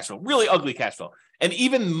negative cash flow, really ugly cash flow, and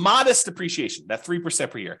even modest depreciation, that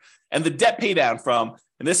 3% per year, and the debt pay down from,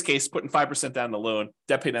 in this case, putting 5% down the loan,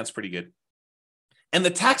 debt pay down is pretty good. And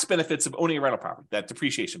the tax benefits of owning a rental property, that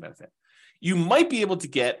depreciation benefit, you might be able to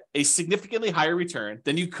get a significantly higher return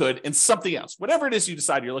than you could in something else. Whatever it is you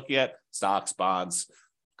decide you're looking at, stocks, bonds,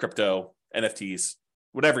 crypto, NFTs,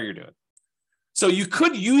 whatever you're doing. So you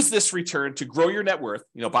could use this return to grow your net worth,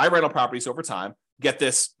 buy rental properties over time, get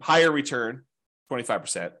this higher return,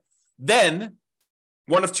 25%. Then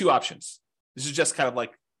one of two options. This is just kind of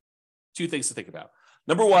like two things to think about.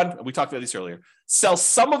 Number one, and we talked about these earlier, sell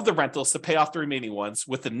some of the rentals to pay off the remaining ones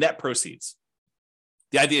with the net proceeds.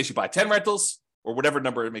 The idea is you buy 10 rentals or whatever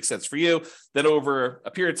number makes sense for you. Then over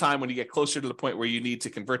a period of time, when you get closer to the point where you need to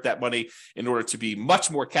convert that money in order to be much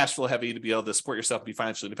more cash flow heavy, to be able to support yourself and be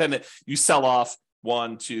financially independent, you sell off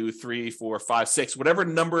 1, 2, 3, 4, 5, 6, whatever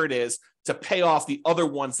number it is to pay off the other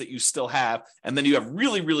ones that you still have. And then you have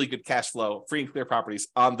really, really good cash flow, free and clear properties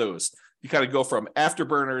on those. You kind of go from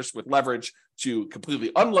afterburners with leverage to completely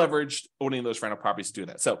unleveraged owning those rental properties to do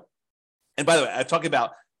that. So, and by the way, I'm talking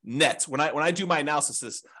about net. When I do my analysis,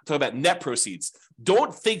 I'm talking about net proceeds.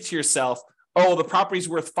 Don't think to yourself, oh, the property's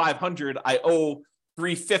worth 500, I owe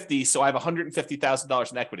 350, so I have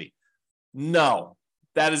 $150,000 in equity. No,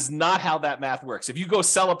 that is not how that math works. If you go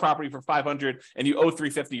sell a property for 500 and you owe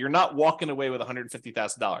 350, you're not walking away with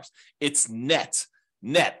 $150,000. It's net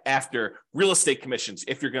after real estate commissions.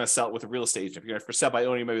 If you're going to sell it with a real estate agent, if you're going to sell by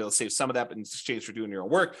owning, maybe they'll save some of that in exchange for doing your own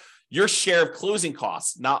work. Your share of closing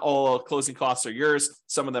costs, not all closing costs are yours.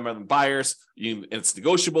 Some of them are the buyers. And it's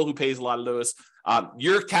negotiable who pays a lot of those.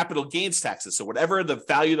 Your capital gains taxes. So whatever the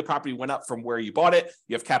value of the property went up from where you bought it,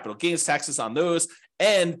 you have capital gains taxes on those.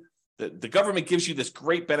 And the government gives you this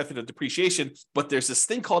great benefit of depreciation, but there's this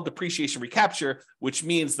thing called depreciation recapture, which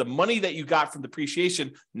means the money that you got from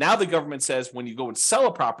depreciation, now the government says when you go and sell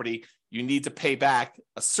a property, you need to pay back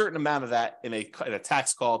a certain amount of that in a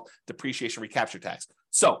tax called depreciation recapture tax.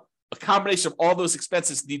 So a combination of all those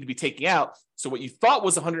expenses need to be taken out. So what you thought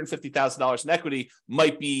was $150,000 in equity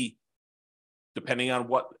might be, depending on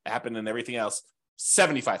what happened and everything else,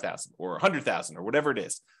 $75,000 or $100,000 or whatever it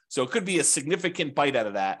is. So it could be a significant bite out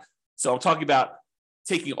of that. So I'm talking about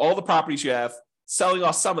taking all the properties you have, selling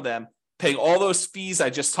off some of them, paying all those fees I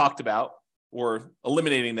just talked about, or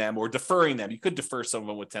eliminating them or deferring them. You could defer some of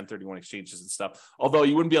them with 1031 exchanges and stuff, although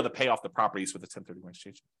you wouldn't be able to pay off the properties with a 1031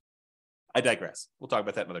 exchange. I digress. We'll talk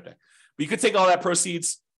about that another day. But you could take all that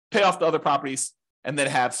proceeds, pay off the other properties, and then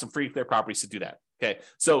have some free clear properties to do that. Okay.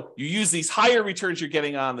 So you use these higher returns you're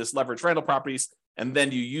getting on this leveraged rental properties, and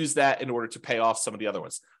then you use that in order to pay off some of the other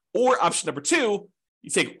ones. Or option number two, you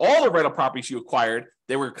take all the rental properties you acquired,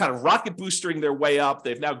 they were kind of rocket boosting their way up.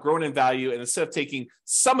 They've now grown in value. And instead of taking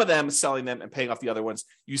some of them, selling them and paying off the other ones,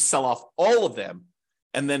 you sell off all of them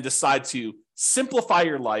and then decide to simplify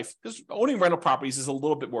your life, because owning rental properties is a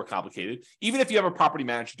little bit more complicated. Even if you have a property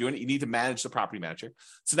manager doing it, you need to manage the property manager.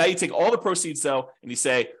 So now you take all the proceeds though, and you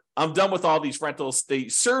say, I'm done with all these rentals. They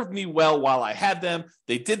served me well while I had them.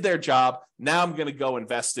 They did their job. Now I'm going to go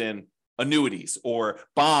invest in annuities or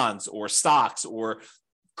bonds or stocks or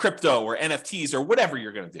crypto or NFTs or whatever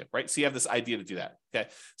you're going to do, right? So you have this idea to do that. Okay.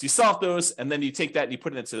 So you sell off those and then you take that and you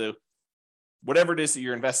put it into whatever it is that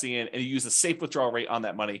you're investing in, and you use a safe withdrawal rate on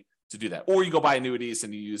that money to do that. Or you go buy annuities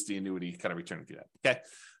and you use the annuity kind of return to do that. Okay.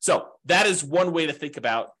 So that is one way to think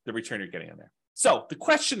about the return you're getting on there. So the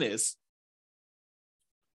question is,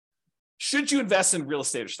 should you invest in real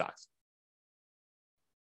estate or stocks?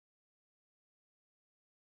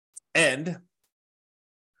 And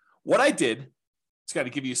what I did, it's got to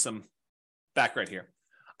give you some background here.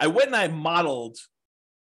 I went and I modeled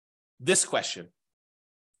this question.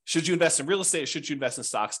 Should you invest in real estate or should you invest in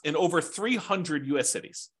stocks in over 300 US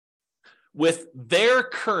cities with their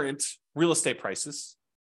current real estate prices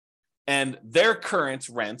and their current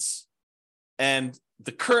rents and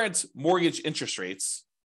the current mortgage interest rates.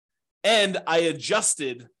 And I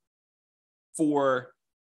adjusted for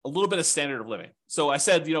a little bit of standard of living. So I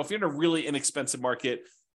said, if you're in a really inexpensive market,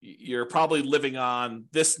 you're probably living on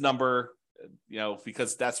this number,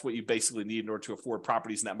 because that's what you basically need in order to afford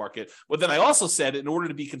properties in that market. But then I also said, in order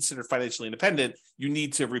to be considered financially independent, you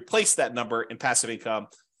need to replace that number in passive income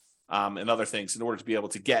and other things in order to be able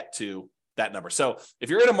to get to that number. So if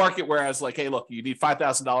you're in a market where I was like, hey, look, you need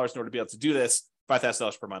 $5,000 in order to be able to do this,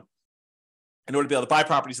 $5,000 per month, in order to be able to buy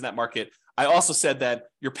properties in that market, I also said that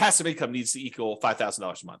your passive income needs to equal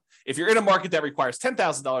 $5,000 a month. If you're in a market that requires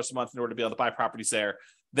 $10,000 a month in order to be able to buy properties there,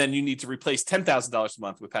 then you need to replace $10,000 a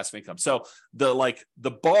month with passive income. So the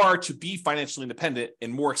bar to be financially independent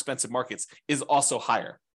in more expensive markets is also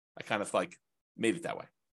higher. I kind of made it that way.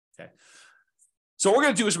 Okay. So what we're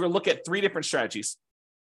going to do is we're going to look at 3 different strategies.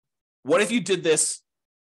 What if you did this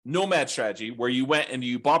nomad strategy where you went and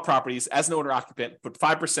you bought properties as an owner occupant, put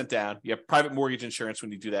 5% down, you have private mortgage insurance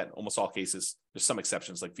when you do that in almost all cases. There's some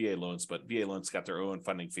exceptions like VA loans, but VA loans got their own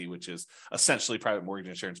funding fee, which is essentially private mortgage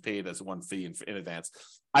insurance paid as one fee in advance.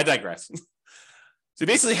 I digress. So you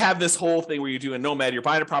basically have this whole thing where you do a nomad, you're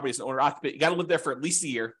buying a property as an owner occupant, you got to live there for at least a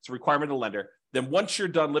year. It's a requirement of the lender. Then once you're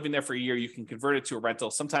done living there for a year, you can convert it to a rental.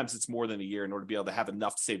 Sometimes it's more than a year in order to be able to have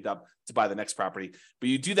enough saved up to buy the next property. But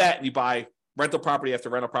you do that and you buy rental property after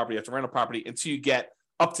rental property after rental property until you get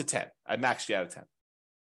up to 10. I maxed you out of 10.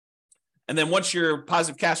 And then once your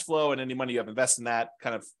positive cash flow and any money you have invested in that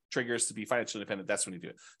kind of triggers to be financially independent, that's when you do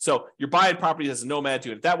it. So you're buying properties as a nomad,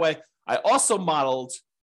 doing it that way. I also modeled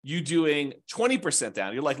you doing 20%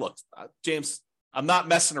 down. You're like, look, James, I'm not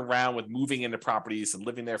messing around with moving into properties and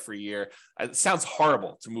living there for a year. It sounds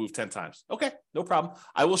horrible to move 10 times. Okay, no problem.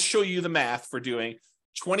 I will show you the math for doing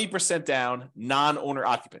 20% down, non-owner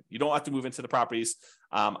occupant. You don't have to move into the properties.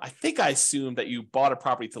 I think I assumed that you bought a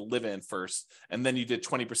property to live in first, and then you did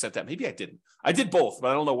 20% down. Maybe I didn't. I did both, but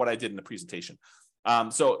I don't know what I did in the presentation.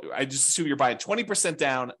 So I just assume you're buying 20%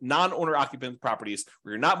 down, non-owner occupant properties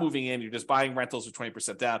where you're not moving in, you're just buying rentals with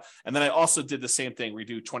 20% down. And then I also did the same thing where you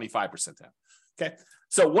do 25% down. Okay.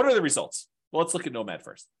 So what are the results? Well, let's look at Nomad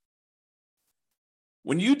first.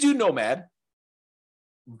 When you do Nomad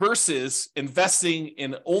versus investing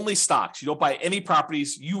in only stocks, you don't buy any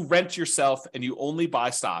properties, you rent yourself and you only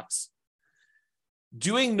buy stocks.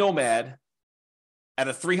 Doing Nomad at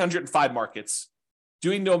a 305 markets,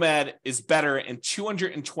 doing Nomad is better in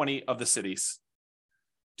 220 of the cities.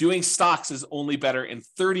 Doing stocks is only better in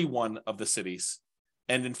 31 of the cities.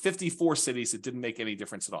 And in 54 cities, it didn't make any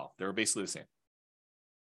difference at all. They were basically the same.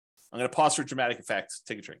 I'm going to pause for dramatic effect.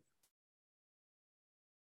 Take a drink.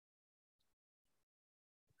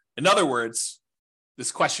 In other words, this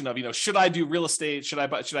question of, should I do real estate? Should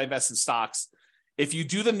I invest in stocks? If you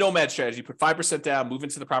do the Nomad strategy, put 5% down, move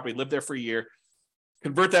into the property, live there for a year,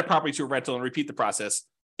 convert that property to a rental and repeat the process,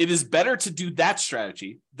 it is better to do that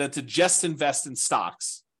strategy than to just invest in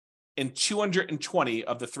stocks in 220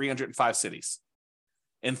 of the 305 cities.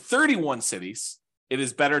 In 31 cities, it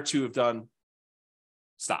is better to have done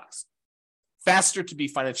stocks. Faster to be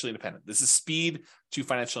financially independent. This is speed to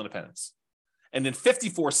financial independence. And in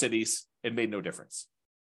 54 cities, it made no difference.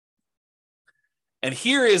 And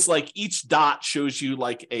here is each dot shows you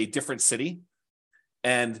a different city.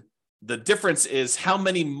 And the difference is how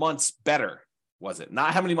many months better was it?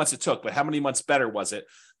 Not how many months it took, but how many months better was it?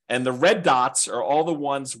 And the red dots are all the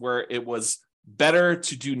ones where it was better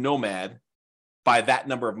to do Nomad by that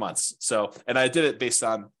number of months. So, and I did it based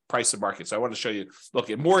on price of market. So I want to show you, look,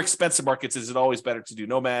 in more expensive markets, is it always better to do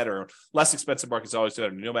Nomad, or less expensive markets always better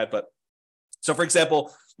to do Nomad? But so for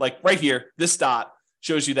example, right here, this dot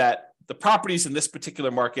shows you that the properties in this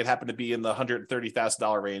particular market happen to be in the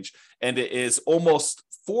 $130,000 range. And it is almost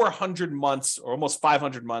 400 months or almost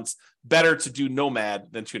 500 months better to do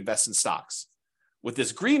Nomad than to invest in stocks. With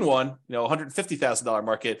this green one, $150,000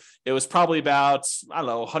 market, it was probably about,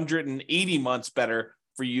 180 months better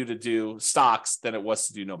for you to do stocks than it was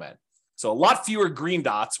to do Nomad. So a lot fewer green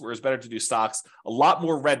dots, where it's better to do stocks, a lot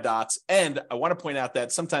more red dots. And I want to point out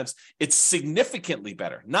that sometimes it's significantly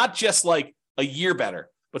better, not just like a year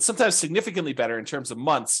better, but sometimes significantly better in terms of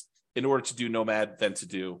months in order to do Nomad than to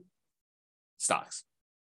do stocks.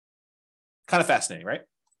 Kind of fascinating, right?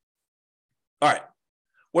 All right.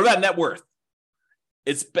 What about net worth?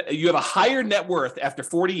 You have a higher net worth after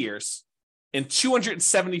 40 years in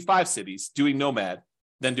 275 cities doing Nomad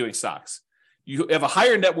than doing stocks. You have a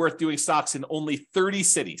higher net worth doing stocks in only 30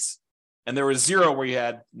 cities. And there was 0 where you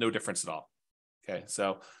had no difference at all. Okay.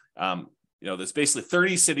 So, there's basically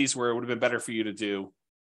 30 cities where it would have been better for you to do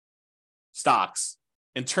stocks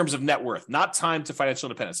in terms of net worth, not time to financial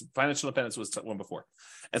independence. Financial independence was one before.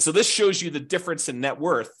 And so this shows you the difference in net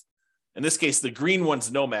worth. In this case, the green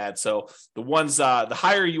one's Nomad. So the ones, the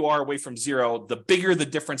higher you are away from 0, the bigger the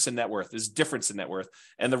difference in net worth is difference in net worth.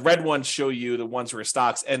 And the red ones show you the ones where are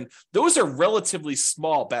stocks. And those are relatively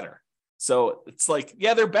small better. So it's like,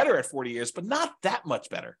 yeah, they're better at 40 years, but not that much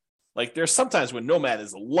better. Like there's sometimes when Nomad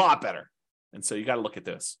is a lot better. And so you got to look at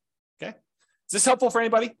this. Okay. Is this helpful for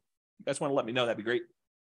anybody? You guys want to let me know? That'd be great.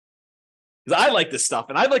 Because I like this stuff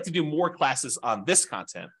and I'd like to do more classes on this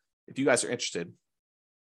content if you guys are interested.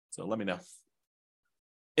 So let me know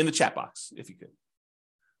in the chat box, if you could,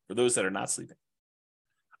 for those that are not sleeping.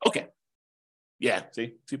 Okay. Yeah,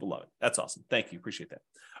 see, people love it. That's awesome. Thank you. Appreciate that.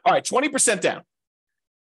 All right, 20% down.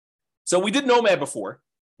 So we did Nomad before.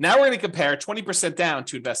 Now we're going to compare 20% down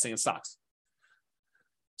to investing in stocks.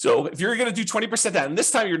 So if you're going to do 20% down, and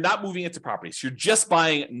this time you're not moving into properties, you're just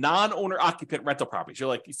buying non-owner occupant rental properties. You're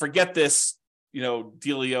like, forget this,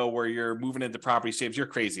 dealio where you're moving into properties, James, you're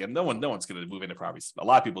crazy. And no one's going to move into properties. A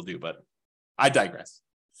lot of people do, but I digress.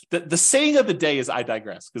 The saying of the day is I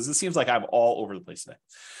digress, because it seems like I'm all over the place today.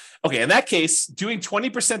 Okay, in that case, doing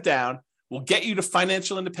 20% down will get you to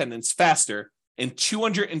financial independence faster in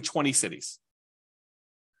 220 cities.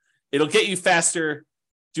 It'll get you faster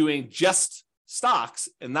doing just stocks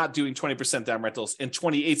and not doing 20% down rentals in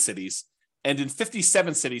 28 cities. And in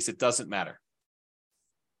 57 cities, it doesn't matter.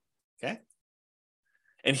 Okay.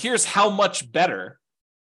 And here's how much better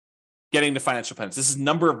getting to financial independence. This is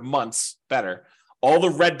number of months better. All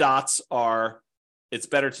the red dots are, it's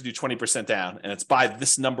better to do 20% down, and it's by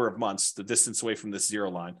this number of months, the distance away from this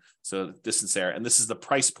 0 line. So the distance there. And this is the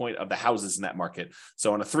price point of the houses in that market.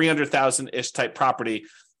 So on a 300,000-ish type property,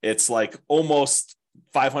 it's like almost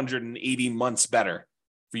 580 months better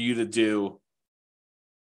for you to do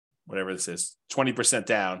whatever this is, 20%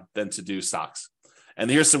 down than to do stocks.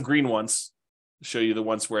 And here's some green ones to show you the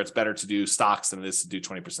ones where it's better to do stocks than it is to do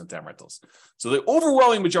 20% down rentals. So the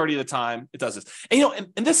overwhelming majority of the time it does this. And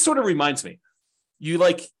and this sort of reminds me, you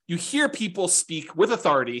hear people speak with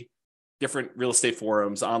authority, different real estate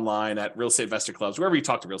forums, online, at real estate investor clubs, wherever you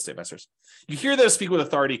talk to real estate investors. You hear them speak with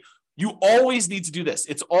authority. You always need to do this.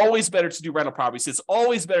 It's always better to do rental properties. It's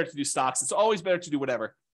always better to do stocks. It's always better to do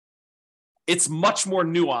whatever. It's much more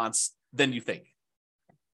nuanced than you think,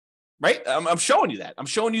 right? I'm showing you that. I'm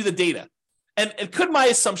showing you the data. And could my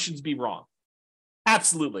assumptions be wrong?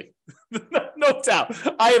 Absolutely. No doubt.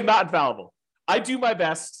 I am not infallible. I do my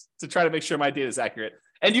best to try to make sure my data is accurate.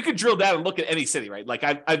 And you can drill down and look at any city, right? Like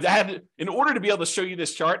I've had, in order to be able to show you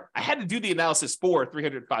this chart, I had to do the analysis for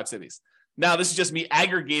 305 cities. Now, this is just me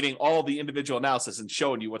aggregating all the individual analysis and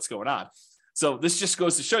showing you what's going on. So this just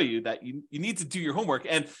goes to show you that you need to do your homework.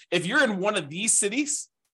 And if you're in one of these cities,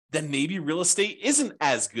 then maybe real estate isn't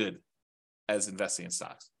as good as investing in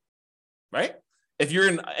stocks, right? If you're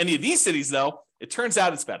in any of these cities, though, it turns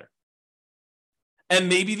out it's better. And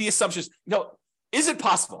maybe the assumptions, is it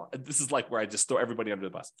possible? This is like where I just throw everybody under the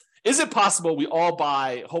bus. Is it possible we all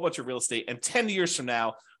buy a whole bunch of real estate and 10 years from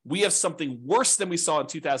now, we have something worse than we saw in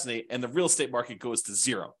 2008 and the real estate market goes to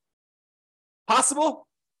 0? Possible?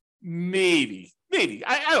 Maybe.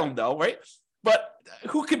 I don't know, right? But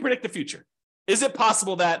who can predict the future? Is it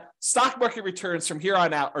possible that stock market returns from here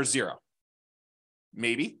on out are 0?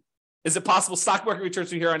 Maybe. Is it possible stock market returns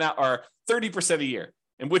from here on out are 30% a year?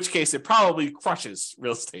 In which case it probably crushes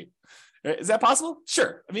real estate. Is that possible?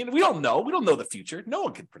 Sure. I mean, we don't know. We don't know the future. No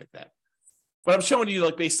one can predict that. But I'm showing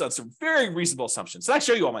you based on some very reasonable assumptions. And I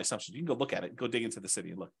show you all my assumptions. You can go look at it, go dig into the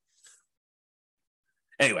city and look.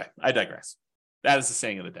 Anyway, I digress. That is the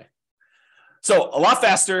saying of the day. So a lot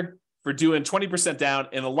faster for doing 20% down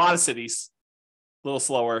in a lot of cities, a little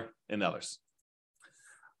slower in others.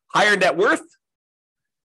 Higher net worth.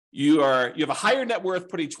 You have a higher net worth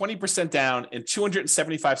putting 20% down in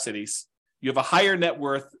 275 cities. You have a higher net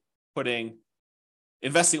worth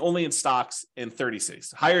investing only in stocks in 30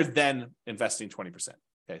 cities, higher than investing 20%.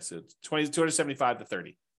 Okay, so 275 to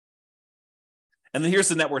 30. And then here's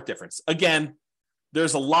the net worth difference. Again,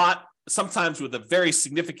 there's a lot sometimes with a very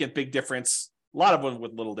significant big difference, a lot of them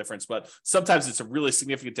with little difference, but sometimes it's a really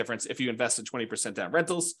significant difference if you invest in 20% down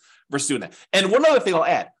rentals versus doing that. And one other thing I'll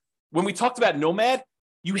add, when we talked about Nomad,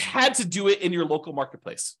 you had to do it in your local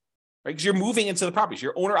marketplace, right? Because you're moving into the properties,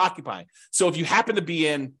 you're owner occupying. So if you happen to be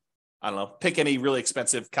in, I don't know, pick any really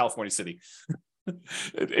expensive California city,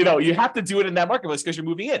 you have to do it in that marketplace because you're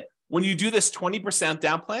moving in. When you do this 20%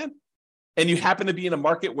 down plan and you happen to be in a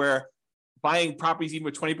market where buying properties even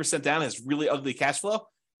with 20% down has really ugly cash flow,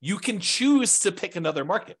 you can choose to pick another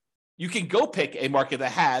market. You can go pick a market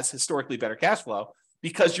that has historically better cash flow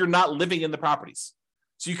because you're not living in the properties.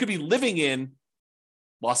 So you could be living in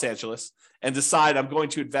Los Angeles and decide I'm going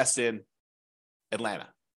to invest in Atlanta,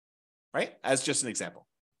 right? As just an example.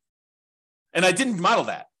 And I didn't model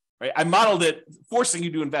that, right? I modeled it forcing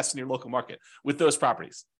you to invest in your local market with those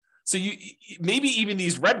properties. So you maybe even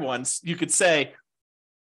these red ones, you could say,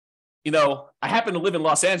 I happen to live in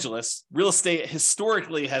Los Angeles. Real estate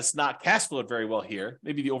historically has not cash flowed very well here.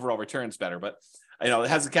 Maybe the overall return's better, but it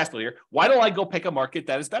hasn't cash flow here. Why don't I go pick a market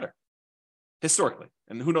that is better historically?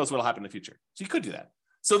 And who knows what'll happen in the future. So you could do that.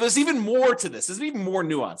 So there's even more to this. There's even more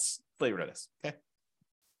nuance flavor to this. Okay.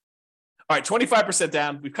 All right, 25%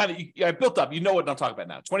 down. We've I built up. You know what I'm talking about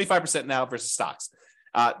now. 25% now versus stocks.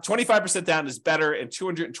 25% down is better in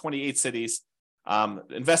 228 cities.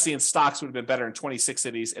 Investing in stocks would have been better in 26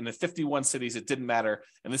 cities, and in 51 cities it didn't matter.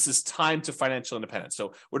 And this is time to financial independence. So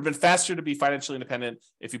it would have been faster to be financially independent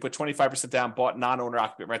if you put 25% down, bought non-owner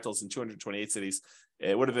occupant rentals in 228 cities.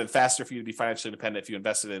 It would have been faster for you to be financially independent if you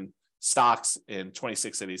invested in stocks in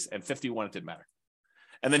 26 cities, and 51 it didn't matter.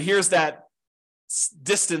 And then here's that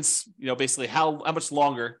distance, basically how much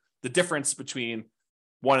longer the difference between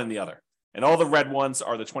one and the other. And all the red ones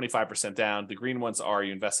are the 25% down. The green ones are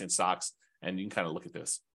you invest in stocks. And you can kind of look at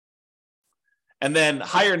this. And then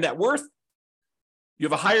higher net worth. You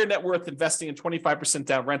have a higher net worth investing in 25%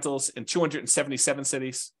 down rentals in 277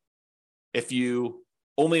 cities. If you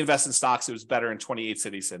only invest in stocks, it was better in 28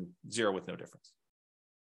 cities and 0 with no difference.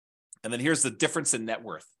 And then here's the difference in net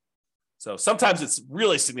worth. So sometimes it's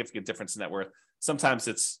really significant difference in net worth. Sometimes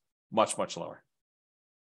it's much, much lower.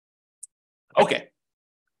 Okay.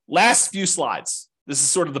 Last few slides. This is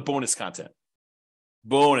sort of the bonus content.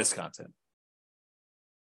 Bonus content.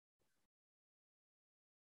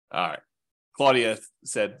 All right. Claudia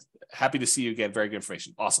said, happy to see you again. Very good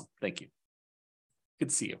information. Awesome. Thank you. Good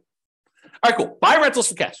to see you. All right, cool. Buy rentals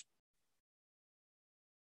for cash.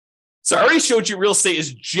 So I already showed you real estate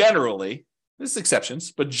is generally, there's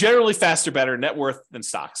exceptions, but generally faster, better net worth than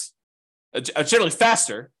stocks. Generally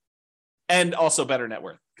faster and also better net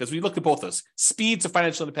worth. Because we looked at both those. Speed to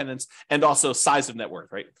financial independence and also size of net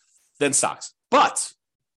worth, right? Than stocks. But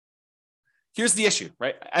here's the issue,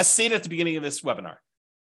 right? As stated at the beginning of this webinar,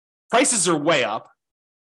 prices are way up,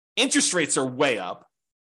 interest rates are way up,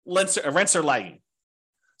 rents are lagging.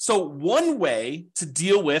 So one way to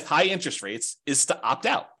deal with high interest rates is to opt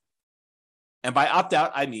out. And by opt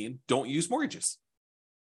out, I mean don't use mortgages.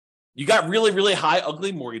 You got really, really high,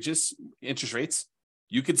 ugly mortgages, interest rates.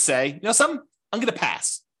 You could say, something, I'm going to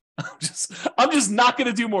pass. I'm just not going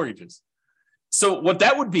to do mortgages. So what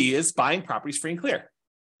that would be is buying properties free and clear.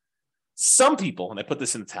 Some people, and I put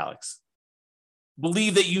this in italics,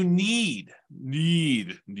 believe that you need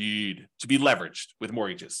to be leveraged with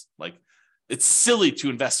mortgages. Like it's silly to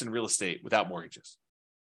invest in real estate without mortgages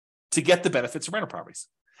to get the benefits of rental properties.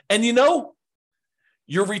 And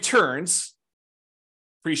your returns,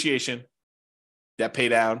 appreciation, debt pay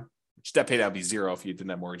down, which debt pay down would be 0 if you didn't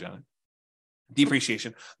have mortgage on it,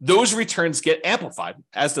 depreciation, those returns get amplified,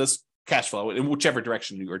 as does cash flow in whichever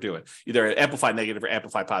direction you are doing, either amplify negative or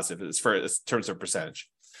amplify positive as far as terms of percentage.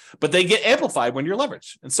 But they get amplified when you're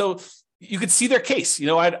leveraged. And so you could see their case.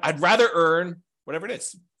 I'd rather earn whatever it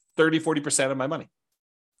is, 30, 40% of my money.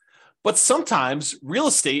 But sometimes real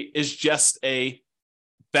estate is just a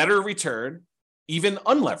better return, even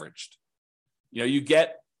unleveraged. You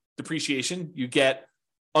get depreciation, you get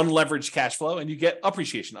unleveraged cash flow, and you get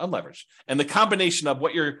appreciation unleveraged. And the combination of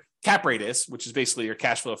what your cap rate is, which is basically your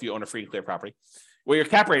cash flow if you own a free and clear property, what your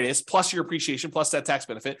cap rate is, plus your appreciation, plus that tax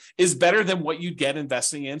benefit, is better than what you'd get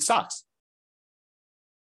investing in stocks.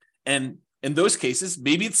 And in those cases,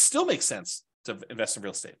 maybe it still makes sense to invest in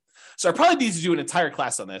real estate. So I probably need to do an entire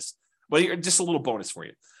class on this, but just a little bonus for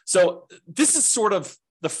you. So this is sort of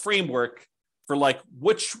the framework for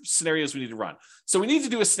which scenarios we need to run. So we need to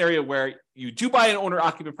do a scenario where you do buy an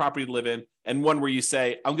owner-occupant property to live in, and one where you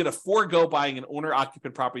say, I'm going to forego buying an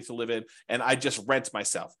owner-occupant property to live in, and I just rent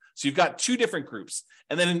myself. So you've got two different groups.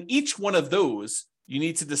 And then in each one of those, you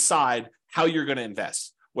need to decide how you're going to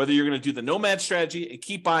invest, whether you're going to do the nomad strategy and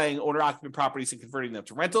keep buying owner-occupant properties and converting them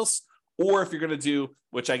to rentals, or if you're going to do,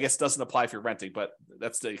 which I guess doesn't apply if you're renting, but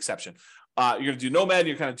that's the exception. You're going to do nomad,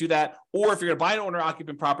 you're going to do that. Or if you're going to buy an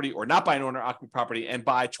owner-occupant property or not buy an owner-occupant property and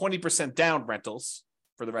buy 20% down rentals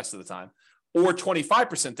for the rest of the time, or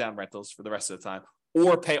 25% down rentals for the rest of the time,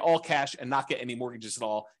 or pay all cash and not get any mortgages at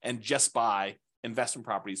all and just buy investment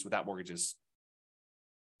properties without mortgages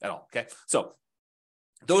at all. Okay. So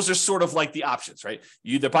those are sort of like the options, right?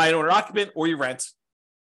 You either buy an owner-occupant or you rent.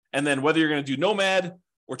 And then whether you're going to do nomad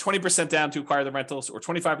or 20% down to acquire the rentals or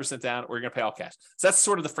 25% down, or you're going to pay all cash. So that's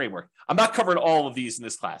sort of the framework. I'm not covering all of these in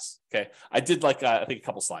this class. Okay. I did I think a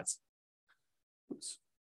couple slides. Oops.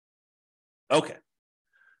 Okay.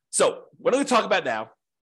 So what I'm going to talk about now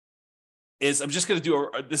is I'm just going to do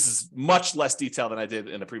this is much less detail than I did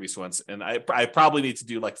in the previous ones. And I probably need to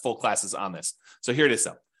do like full classes on this. So here it is.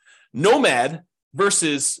 So nomad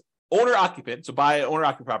versus owner-occupant, so buy an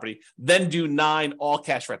owner-occupant property, then do 9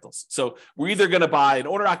 all-cash rentals. So we're either going to buy an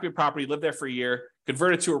owner-occupant property, live there for a year,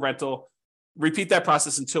 convert it to a rental, repeat that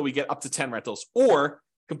process until we get up to 10 rentals, or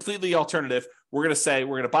completely alternative, we're going to say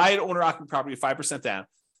we're going to buy an owner-occupant property 5% down,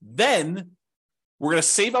 then we're going to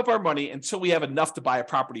save up our money until we have enough to buy a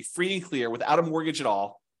property free and clear without a mortgage at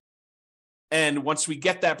all. And once we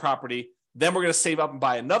get that property, then we're going to save up and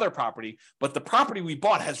buy another property, but the property we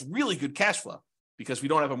bought has really good cash flow because we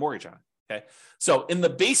don't have a mortgage on it, okay? So in the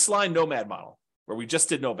baseline nomad model, where we just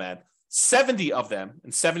did nomad, 70 of them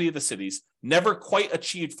in 70 of the cities never quite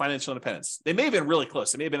achieved financial independence. They may have been really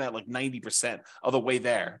close. They may have been at like 90% of the way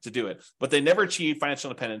there to do it, but they never achieved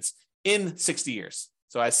financial independence in 60 years.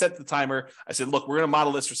 So I set the timer. I said, look, we're going to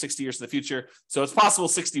model this for 60 years in the future. So it's possible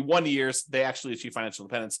 61 years they actually achieve financial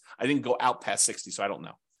independence. I didn't go out past 60, so I don't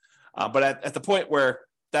know. But at the point where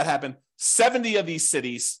that happened, 70 of these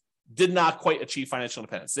cities did not quite achieve financial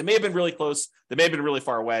independence. They may have been really close. They may have been really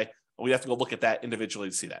far away. We'd have to go look at that individually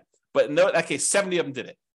to see that. But in that case, 70 of them did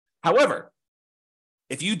it. However,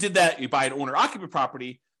 if you did that, you buy an owner-occupant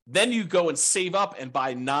property, then you go and save up and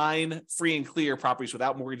buy 9 free and clear properties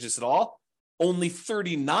without mortgages at all. Only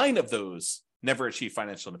 39 of those never achieved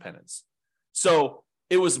financial independence. So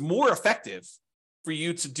it was more effective for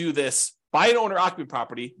you to do this, buy an owner-occupant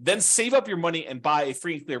property, then save up your money and buy a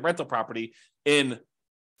free and clear rental property in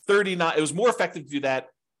 39. It was more effective to do that.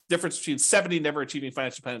 Difference between 70 never achieving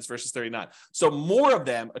financial independence versus 39. So more of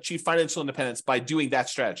them achieve financial independence by doing that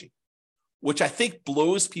strategy, which I think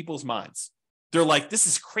blows people's minds. They're like, this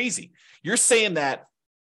is crazy. You're saying that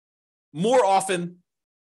more often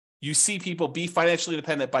you see people be financially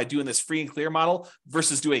independent by doing this free and clear model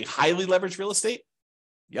versus doing highly leveraged real estate?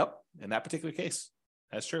 Yep, in that particular case,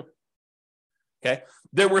 that's true. Okay,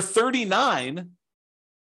 there were 39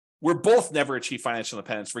 where both never achieved financial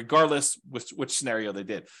independence, regardless which scenario they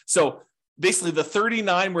did. So basically the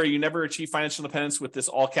 39 where you never achieve financial independence with this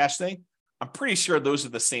all cash thing, I'm pretty sure those are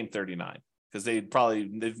the same 39 because they probably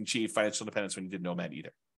didn't achieve financial independence when you did nomad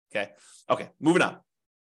either. Okay, moving on.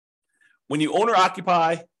 When you own or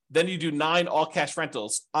occupy, then you do 9 all cash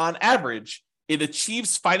rentals. On average, it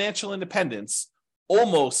achieves financial independence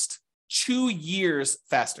almost 2 years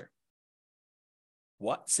faster.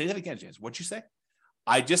 What? Say that again, James. What'd you say?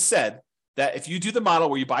 I just said that if you do the model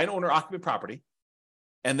where you buy an owner-occupant property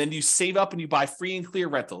and then you save up and you buy free and clear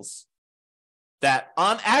rentals, that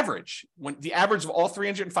on average, when the average of all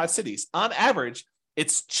 305 cities, on average,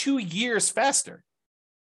 it's 2 years faster,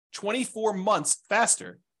 24 months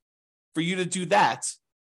faster for you to do that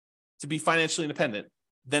to be financially independent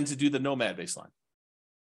than to do the nomad baseline.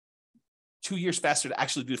 2 years faster to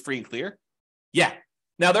actually do free and clear? Yeah.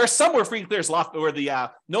 Now, there are some where free and clear is where the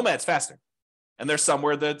nomad's faster. And there's some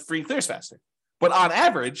where the free and clear is faster. But on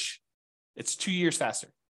average, it's 2 years faster.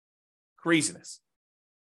 Craziness.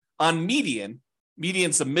 On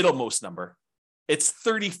median's the middlemost number, it's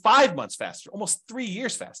 35 months faster, almost 3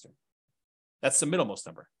 years faster. That's the middlemost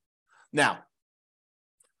number. Now,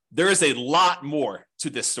 there is a lot more to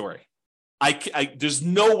this story. There's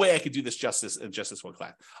no way I could do this justice in just this one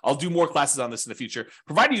class. I'll do more classes on this in the future,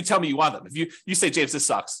 provided you tell me you want them. If you say, James, this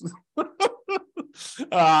sucks.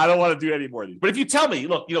 I don't want to do any more of these. But if you tell me,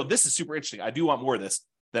 look, this is super interesting, I do want more of this,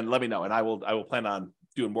 then let me know, and I will plan on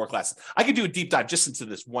doing more classes. I could do a deep dive just into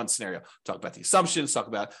this one scenario, talk about the assumptions, talk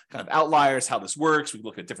about kind of outliers, how this works. We can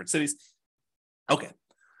look at different cities. Okay.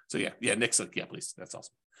 So yeah, Nick's like, yeah, please. That's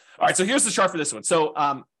awesome. All right. So here's the chart for this one. So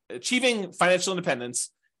achieving financial independence,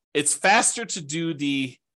 it's faster to do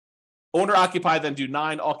the owner-occupy than do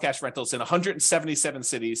 9 all-cash rentals in 177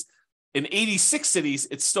 cities. In 86 cities,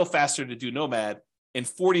 it's still faster to do nomad. In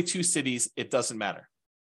 42 cities, it doesn't matter.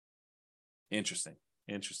 Interesting.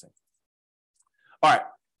 All right.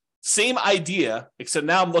 Same idea, except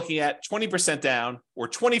now I'm looking at 20% down or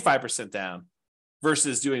 25% down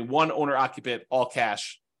versus doing one owner occupant, all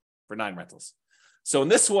cash for 9 rentals. So in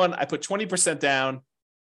this one, I put 20% down,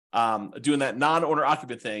 doing that non-owner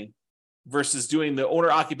occupant thing versus doing the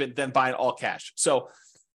owner occupant, then buying all cash. So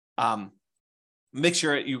make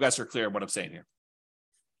sure you guys are clear on what I'm saying here.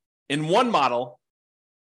 In one model,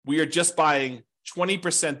 we are just buying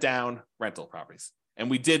 20% down rental properties. And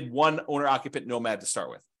we did one owner occupant nomad to start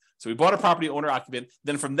with. So we bought a property owner occupant.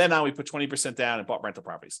 Then from then on, we put 20% down and bought rental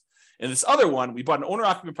properties. In this other one, we bought an owner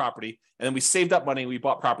occupant property and then we saved up money and we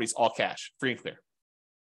bought properties all cash, free and clear.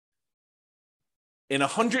 In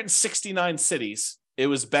 169 cities, it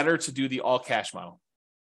was better to do the all cash model.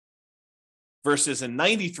 Versus in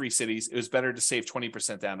 93 cities, it was better to save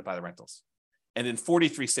 20% down to buy the rentals. And in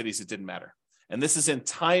 43 cities, it didn't matter. And this is in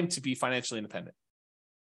time to be financially independent.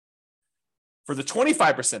 For the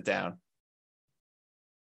 25% down,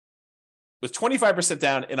 with 25%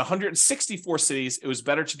 down in 164 cities, it was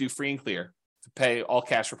better to do free and clear, to pay all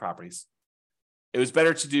cash for properties. It was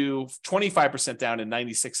better to do 25% down in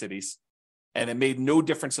 96 cities, and it made no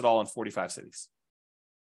difference at all in 45 cities.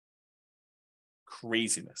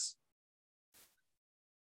 Craziness.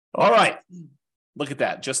 All right. Look at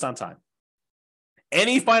that, just on time.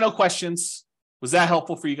 Any final questions? Was that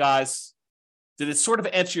helpful for you guys? Did it sort of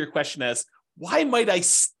answer your question as, why might I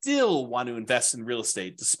still want to invest in real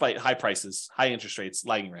estate despite high prices, high interest rates,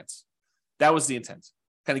 lagging rents? That was the intent.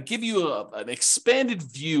 Kind of give you an expanded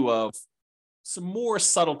view of some more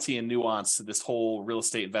subtlety and nuance to this whole real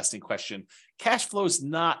estate investing question. Cash flow is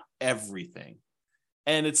not everything,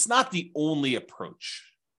 and it's not the only approach.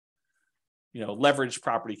 Leverage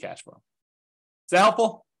property cash flow. Is that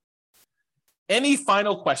helpful? Any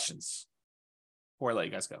final questions before I let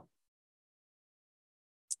you guys go?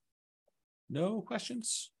 No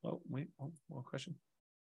questions? Oh, wait, one question.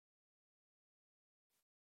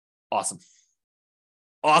 Awesome.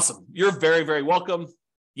 You're very, very welcome.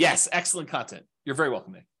 Yes, excellent content. You're very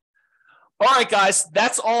welcome, Nick. All right, guys,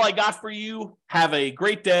 that's all I got for you. Have a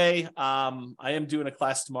great day. I am doing a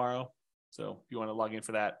class tomorrow, so if you want to log in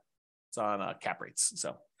for that, it's on cap rates.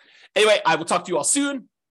 So anyway, I will talk to you all soon.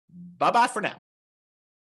 Bye-bye for now.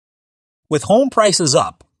 With home prices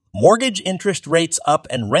up, mortgage interest rates up,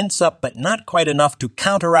 and rents up, but not quite enough to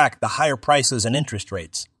counteract the higher prices and interest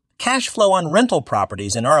rates, cash flow on rental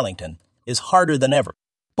properties in Arlington is harder than ever.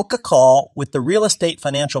 Book a call with the Real Estate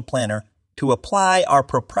Financial Planner to apply our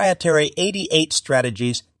proprietary 88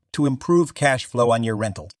 strategies to improve cash flow on your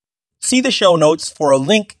rentals. See the show notes for a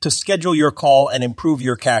link to schedule your call and improve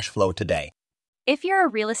your cash flow today. If you're a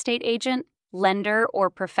real estate agent, lender, or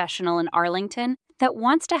professional in Arlington that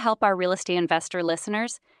wants to help our real estate investor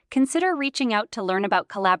listeners, consider reaching out to learn about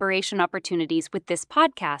collaboration opportunities with this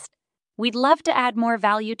podcast. We'd love to add more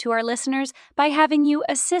value to our listeners by having you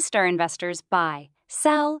assist our investors buy,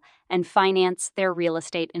 sell, and finance their real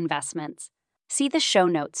estate investments. See the show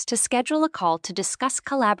notes to schedule a call to discuss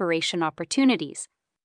collaboration opportunities.